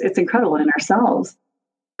world. It's incredible in ourselves.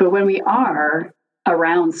 But when we are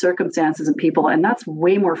around circumstances and people, and that's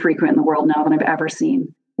way more frequent in the world now than I've ever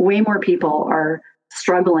seen. Way more people are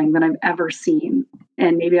struggling than I've ever seen.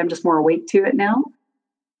 And maybe I'm just more awake to it now.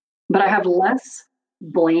 But I have less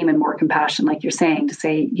blame and more compassion, like you're saying, to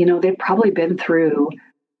say, they've probably been through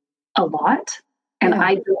a lot. And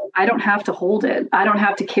yeah. I don't have to hold it. I don't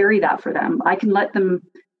have to carry that for them. I can let them,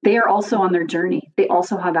 they are also on their journey. They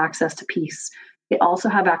also have access to peace. They also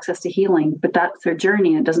have access to healing, but that's their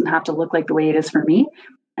journey. And it doesn't have to look like the way it is for me.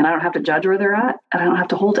 And I don't have to judge where they're at, and I don't have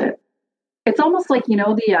to hold it. It's almost like, I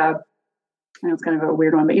know it's kind of a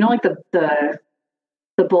weird one, but like the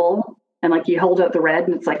bull, and like you hold out the red,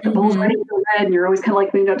 and it's like the bull's ready for the red, and you're always kind of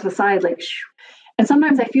like leaning out to the side, like, shoo. And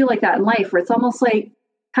sometimes I feel like that in life, where it's almost like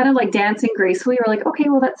kind of like dancing gracefully. We're like, okay,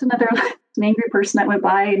 well, that's an angry person that went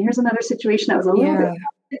by, and here's another situation that was a little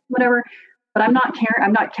bit whatever. But I'm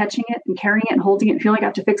not catching it and carrying it and holding it and feeling like I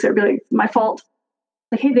have to fix it or be like, my fault.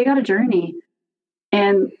 Like, hey, they got a journey,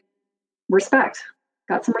 and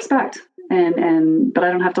got some respect, but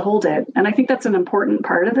I don't have to hold it. And I think that's an important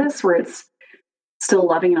part of this, where it's still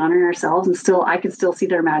loving and honoring ourselves, and I can still see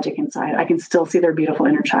their magic inside. I can still see their beautiful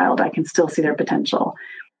inner child. I can still see their potential,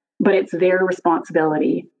 but it's their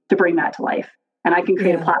responsibility to bring that to life. And I can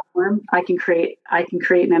create a platform. I can create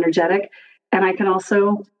an energetic, and I can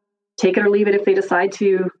also take it or leave it if they decide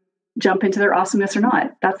to jump into their awesomeness or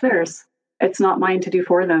not. That's theirs. It's not mine to do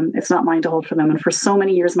for them. It's not mine to hold for them. And for so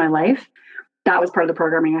many years of my life, that was part of the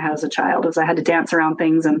programming I had as a child, is I had to dance around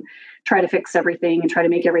things and try to fix everything and try to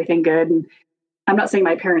make everything good. And I'm not saying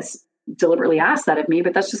my parents deliberately asked that of me,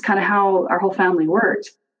 but that's just kind of how our whole family worked.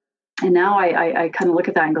 And now I kind of look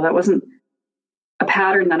at that and go, that wasn't a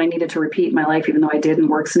pattern that I needed to repeat in my life, even though I did in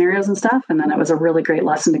work scenarios and stuff. And then it was a really great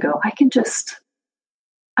lesson to go, I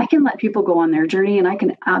can let people go on their journey, and I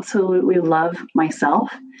can absolutely love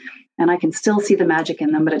myself, and I can still see the magic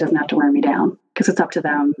in them, but it doesn't have to wear me down, because it's up to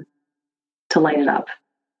them to light it up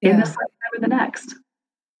in this lifetime or the next.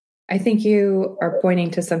 I think you are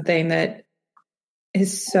pointing to something that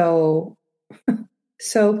is so,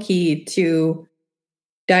 so key to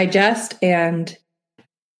digest and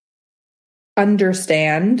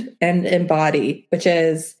understand and embody, which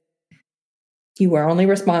is you are only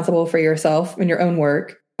responsible for yourself and your own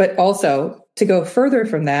work, but also to go further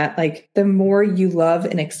from that, like the more you love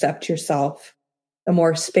and accept yourself, the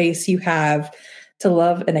more space you have to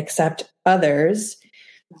love and accept others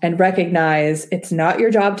and recognize it's not your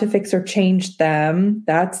job to fix or change them.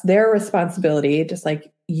 That's their responsibility, just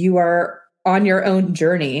like you are on your own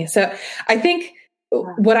journey. So I think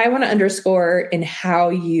what I want to underscore in how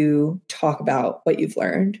you talk about what you've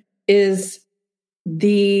learned is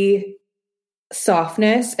the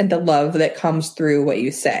softness and the love that comes through what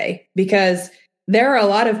you say, because there are a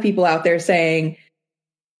lot of people out there saying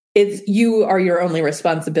it's you are your only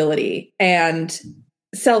responsibility, and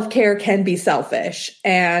self-care can be selfish,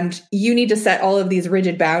 and you need to set all of these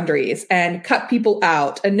rigid boundaries and cut people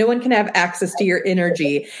out, and no one can have access to your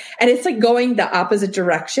energy. And it's like going the opposite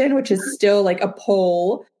direction, which is still like a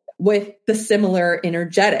pole with the similar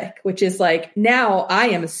energetic, which is like, now I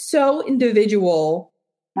am so individual.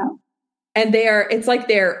 Yeah. And it's like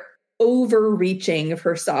they're overreaching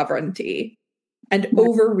for sovereignty and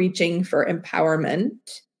overreaching for empowerment,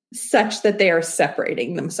 such that they are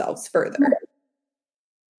separating themselves further.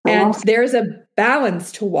 And there's a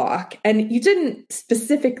balance to walk. And you didn't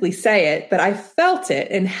specifically say it, but I felt it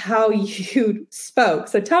in how you spoke.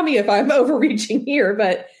 So tell me if I'm overreaching here.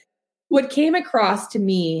 But what came across to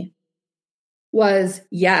me was,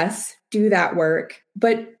 yes, do that work,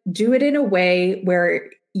 but do it in a way where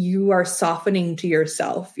you are softening to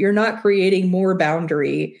yourself. You're not creating more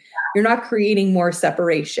boundary. You're not creating more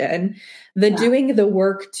separation. Doing the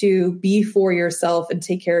work to be for yourself and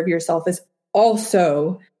take care of yourself is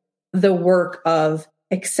also the work of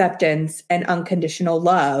acceptance and unconditional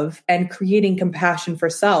love and creating compassion for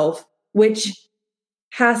self, which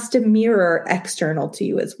has to mirror external to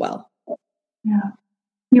you as well. Yeah.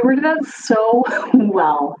 You worded that so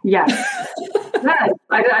well. Yes. Yes.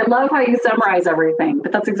 I love how you summarize everything,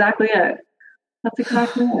 but that's exactly it. That's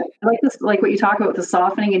exactly it. I like this, like what you talk about, the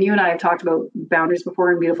softening, and you and I have talked about boundaries before,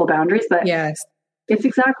 and beautiful boundaries, but yes, it's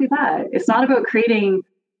exactly that. It's not about creating,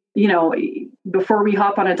 before we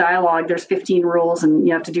hop on a dialogue, there's 15 rules and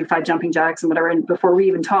you have to do 5 jumping jacks and whatever. And before we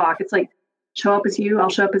even talk, it's like, show up as you, I'll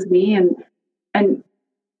show up as me. And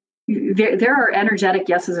there are energetic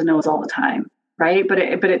yeses and nos all the time. Right. But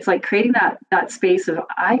it's like creating that space of,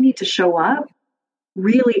 I need to show up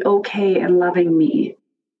really okay and loving me.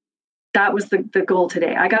 That was the goal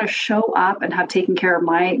today. I got to show up and have taken care of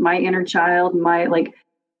my inner child,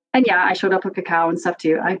 and yeah, I showed up like a cow and stuff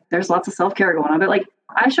too. There's lots of self-care going on, but like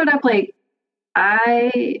I showed up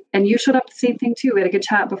and you showed up the same thing too. We had a good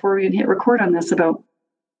chat before we even hit record on this about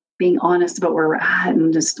being honest about where we're at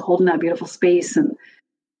and just holding that beautiful space and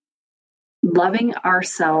loving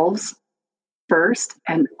ourselves first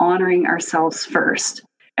and honoring ourselves first.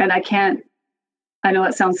 And I know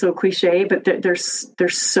it sounds so cliche, but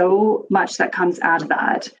there's so much that comes out of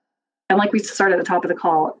that. And like we started at the top of the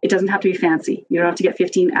call, it doesn't have to be fancy. You don't have to get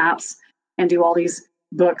 15 apps and do all these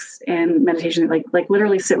books and meditation. Like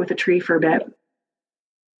literally sit with a tree for a bit,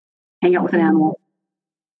 hang out with an animal,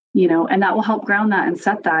 and that will help ground that and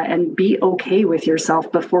set that and be okay with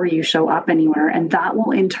yourself before you show up anywhere. And that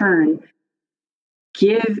will in turn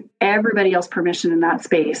give everybody else permission in that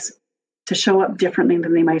space to show up differently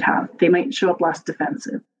than they might have. They might show up less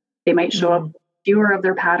defensive. They might show up fewer of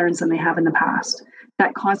their patterns than they have in the past.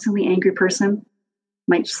 That constantly angry person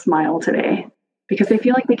might smile today because they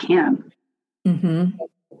feel like they can. Mm-hmm.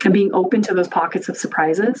 And being open to those pockets of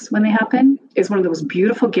surprises when they happen is one of those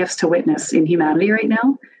beautiful gifts to witness in humanity right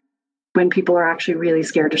now, when people are actually really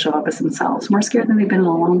scared to show up as themselves, more scared than they've been in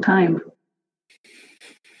a long time.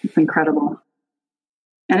 It's incredible.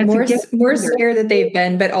 And it's more scared that they've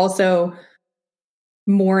been, but also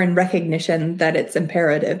more in recognition that it's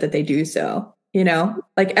imperative that they do so.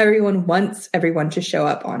 Like everyone wants everyone to show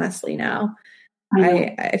up honestly now.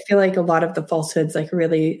 I feel like a lot of the falsehoods like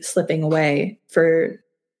really slipping away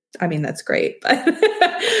that's great. But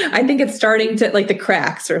I think it's starting to, like, the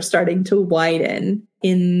cracks are starting to widen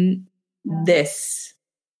in this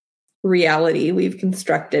reality we've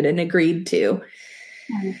constructed and agreed to.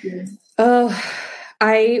 Oh,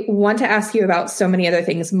 I want to ask you about so many other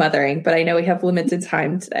things mothering, but I know we have limited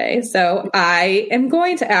time today. So I am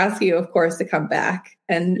going to ask you, of course, to come back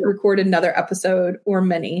and record another episode or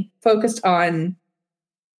many focused on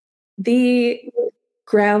the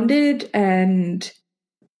grounded and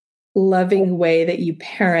loving way that you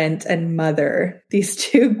parent and mother these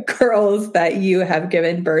two girls that you have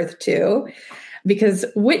given birth to, because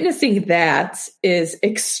witnessing that is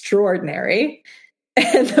extraordinary.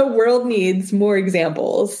 And the world needs more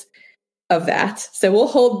examples of that. So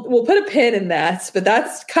we'll put a pin in that, but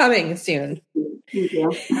that's coming soon. Thank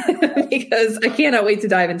you. Because I cannot wait to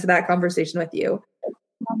dive into that conversation with you.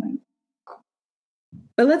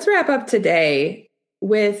 But let's wrap up today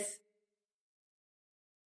with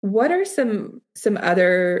what are some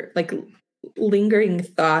other like lingering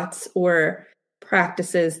thoughts or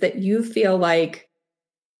practices that you feel like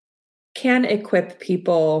can equip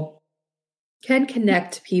people, can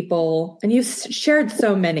connect people, and you've shared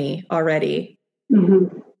so many already.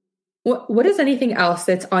 Mm-hmm. What is anything else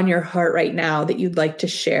that's on your heart right now that you'd like to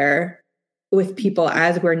share with people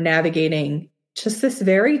as we're navigating just this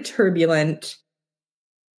very turbulent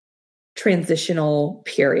transitional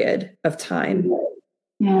period of time?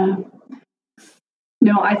 Yeah.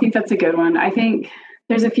 No, I think that's a good one. I think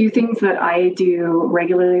there's a few things that I do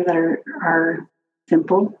regularly that are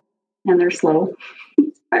simple and they're slow.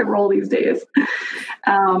 I roll these days.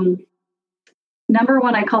 Number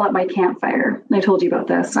one, I call it my campfire. I told you about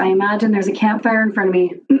this. I imagine there's a campfire in front of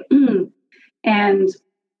me and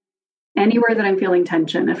anywhere that I'm feeling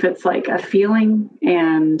tension, if it's like a feeling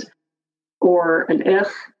or an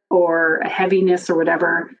or a heaviness or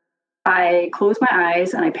whatever, I close my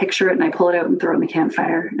eyes and I picture it and I pull it out and throw it in the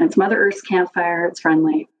campfire. And it's Mother Earth's campfire. It's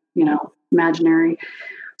friendly, imaginary.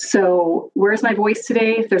 So where's my voice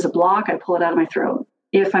today? If there's a block, I pull it out of my throat.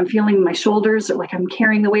 If I'm feeling my shoulders or like I'm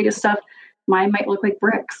carrying the weight of stuff, mine might look like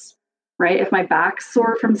bricks, right? If my back's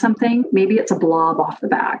sore from something, maybe it's a blob off the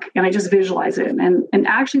back and I just visualize it. And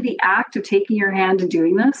actually the act of taking your hand and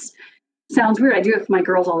doing this sounds weird. I do it with my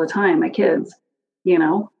girls all the time, my kids,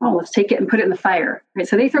 let's take it and put it in the fire, right?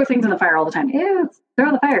 So they throw things in the fire all the time. Yeah, throw it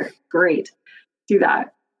in the fire. Great. Do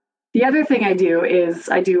that. The other thing I do is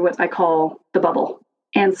I do what I call the bubble.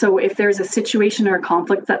 And so if there's a situation or a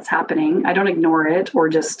conflict that's happening, I don't ignore it or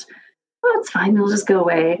just, it's fine, it'll just go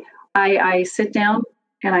away. I sit down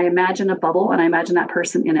and I imagine a bubble and I imagine that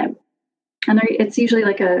person in it. And it's usually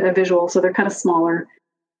like a visual, so they're kind of smaller.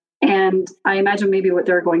 And I imagine maybe what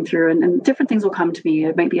they're going through and different things will come to me.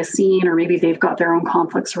 It might be a scene or maybe they've got their own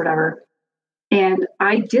conflicts or whatever. And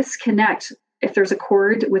I disconnect. If there's a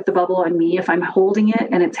cord with the bubble on me, if I'm holding it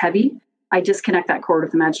and it's heavy, I disconnect that cord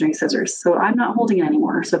with imaginary scissors. So I'm not holding it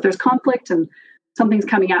anymore. So if there's conflict and something's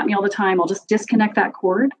coming at me all the time, I'll just disconnect that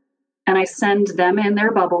cord and I send them in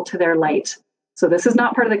their bubble to their light. So this is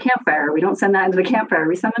not part of the campfire. We don't send that into the campfire.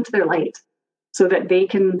 We send them to their light so that they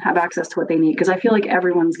can have access to what they need. Because I feel like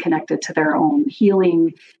everyone's connected to their own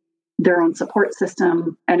healing, their own support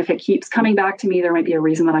system. And if it keeps coming back to me, there might be a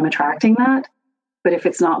reason that I'm attracting that. But if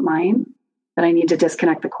it's not mine, then I need to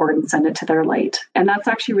disconnect the cord and send it to their light. And that's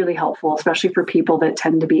actually really helpful, especially for people that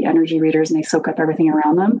tend to be energy readers and they soak up everything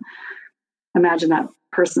around them. Imagine that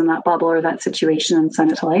person in that bubble or that situation and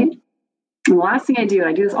send it to light. And the last thing I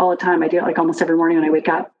do this all the time. I do it like almost every morning when I wake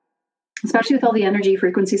up, especially with all the energy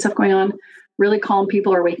frequency stuff going on. Really calm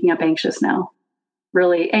people are waking up anxious now.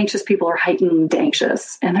 Really anxious people are heightened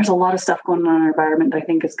anxious. And there's a lot of stuff going on in our environment that I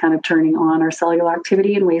think is kind of turning on our cellular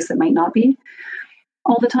activity in ways that might not be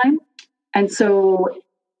all the time. And so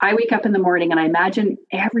I wake up in the morning and I imagine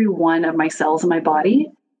every one of my cells in my body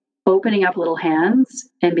opening up little hands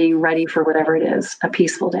and being ready for whatever it is, a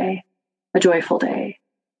peaceful day, a joyful day,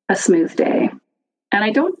 a smooth day. And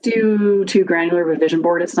I don't do too granular of a vision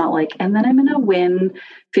board. It's not like, and then I'm going to win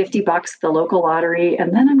 $50 at the local lottery,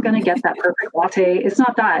 and then I'm going to get that perfect latte. It's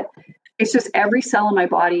not that. It's just every cell in my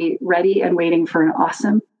body ready and waiting for an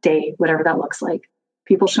awesome day, whatever that looks like.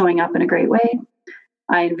 People showing up in a great way.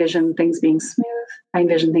 I envision things being smooth. I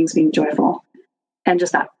envision things being joyful. And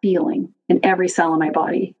just that feeling in every cell in my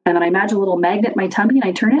body. And then I imagine a little magnet in my tummy and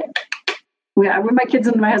I turn it. With my kids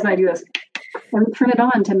and my husband, I do this. And we turn it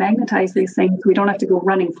on to magnetize these things. We don't have to go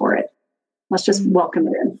running for it. Let's just welcome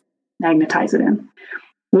it in, magnetize it in.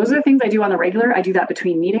 Those are the things I do on the regular. I do that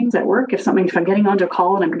between meetings at work. If I'm getting onto a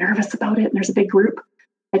call and I'm nervous about it and there's a big group,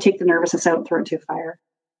 I take the nervousness out and throw it to a fire.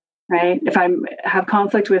 Right? If I have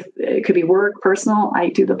conflict with, it could be work, personal, I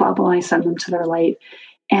do the bubble and I send them to their light.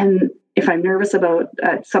 And if I'm nervous about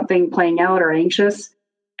something playing out or anxious,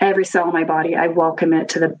 every cell in my body, I welcome it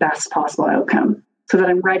to the best possible outcome so that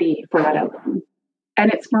I'm ready for that outcome.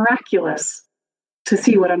 And it's miraculous to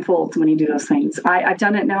see what unfolds when you do those things. I've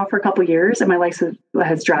done it now for a couple of years, and my life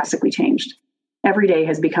has drastically changed. Every day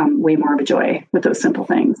has become way more of a joy with those simple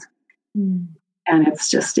things. And it's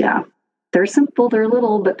just, they're simple, they're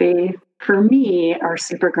little, but they, for me, are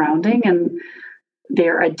super grounding, and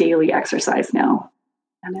they're a daily exercise now.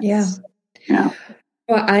 And it's,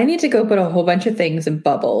 Well, I need to go put a whole bunch of things in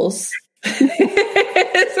bubbles.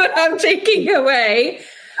 That's what I'm taking away.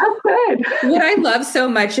 Oh, good. What I love so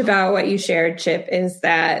much about what you shared, Chip, is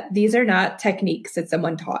that these are not techniques that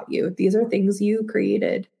someone taught you. These are things you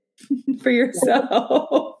created for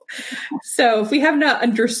yourself. So if we have not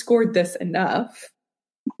underscored this enough,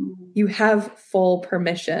 you have full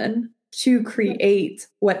permission to create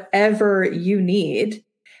whatever you need.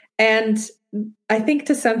 And I think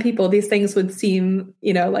to some people, these things would seem,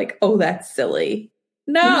 like, oh, that's silly.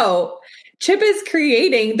 No, Chip is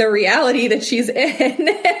creating the reality that she's in,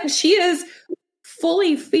 and she is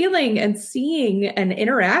fully feeling and seeing and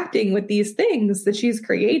interacting with these things that she's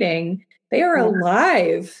creating. They are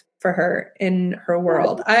alive for her in her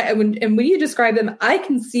world. And when you describe them, I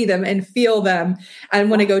can see them and feel them and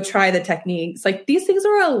want to go try the techniques. Like, these things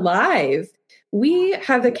are alive. We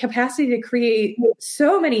have the capacity to create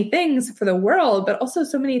so many things for the world, but also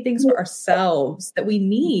so many things for ourselves that we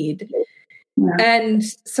need. Yeah. And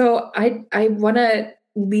so I want to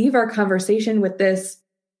leave our conversation with this.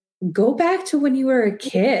 Go back to when you were a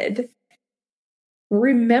kid.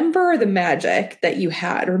 Remember the magic that you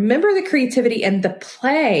had. Remember the creativity and the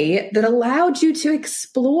play that allowed you to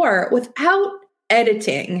explore without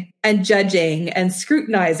editing and judging and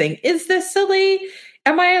scrutinizing. Is this silly?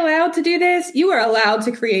 Am I allowed to do this? You are allowed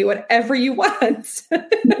to create whatever you want.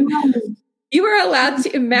 You are allowed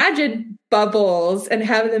to imagine bubbles and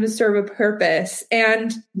have them serve a purpose,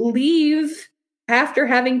 and leave after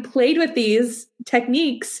having played with these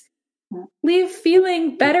techniques, leave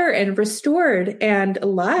feeling better and restored and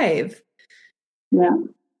alive. Yeah.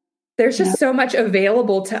 There's just so much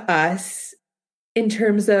available to us in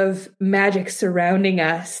terms of magic surrounding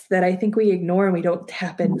us that I think we ignore and we don't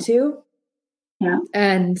tap into. Yeah.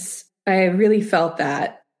 And I really felt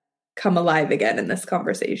that come alive again in this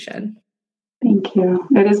conversation. Thank you.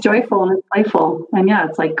 It is joyful and it's playful. And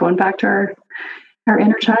it's like going back to our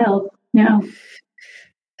inner child. Yeah.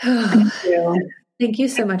 Thank you. Thank you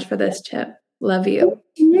so much for this, Chip. Love you.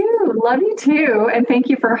 Love you too. And thank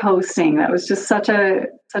you for hosting. That was just such a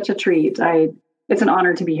treat. It's an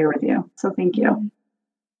honor to be here with you. So thank you.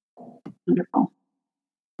 Wonderful.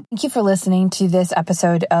 Thank you for listening to this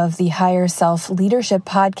episode of the Higher Self Leadership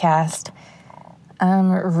Podcast.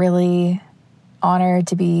 I'm really honored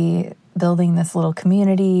to be building this little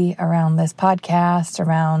community around this podcast,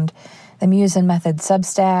 around the Muse and Method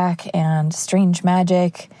Substack and Strange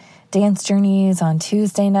Magic dance journeys on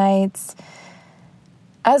Tuesday nights,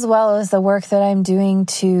 as well as the work that I'm doing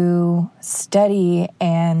to study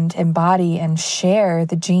and embody and share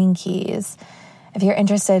the Gene Keys. If you're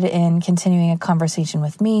interested in continuing a conversation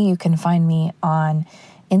with me, you can find me on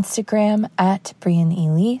Instagram at Brian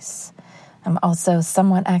Elise. I'm also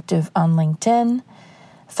somewhat active on LinkedIn.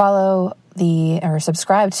 Follow or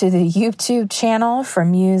subscribe to the YouTube channel for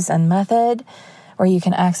Muse and Method, where you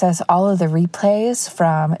can access all of the replays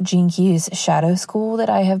from Gene Keys Shadow School that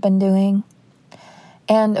I have been doing.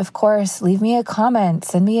 And of course, leave me a comment,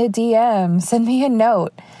 send me a DM, send me a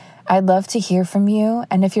note. I'd love to hear from you.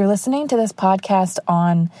 And if you're listening to this podcast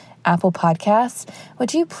on Apple Podcasts,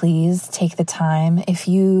 would you please take the time, if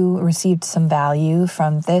you received some value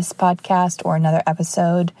from this podcast or another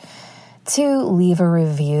episode, to leave a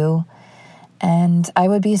review? And I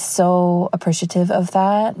would be so appreciative of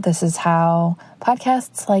that. This is how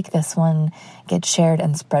podcasts like this one get shared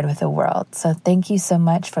and spread with the world. So thank you so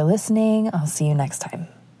much for listening. I'll see you next time.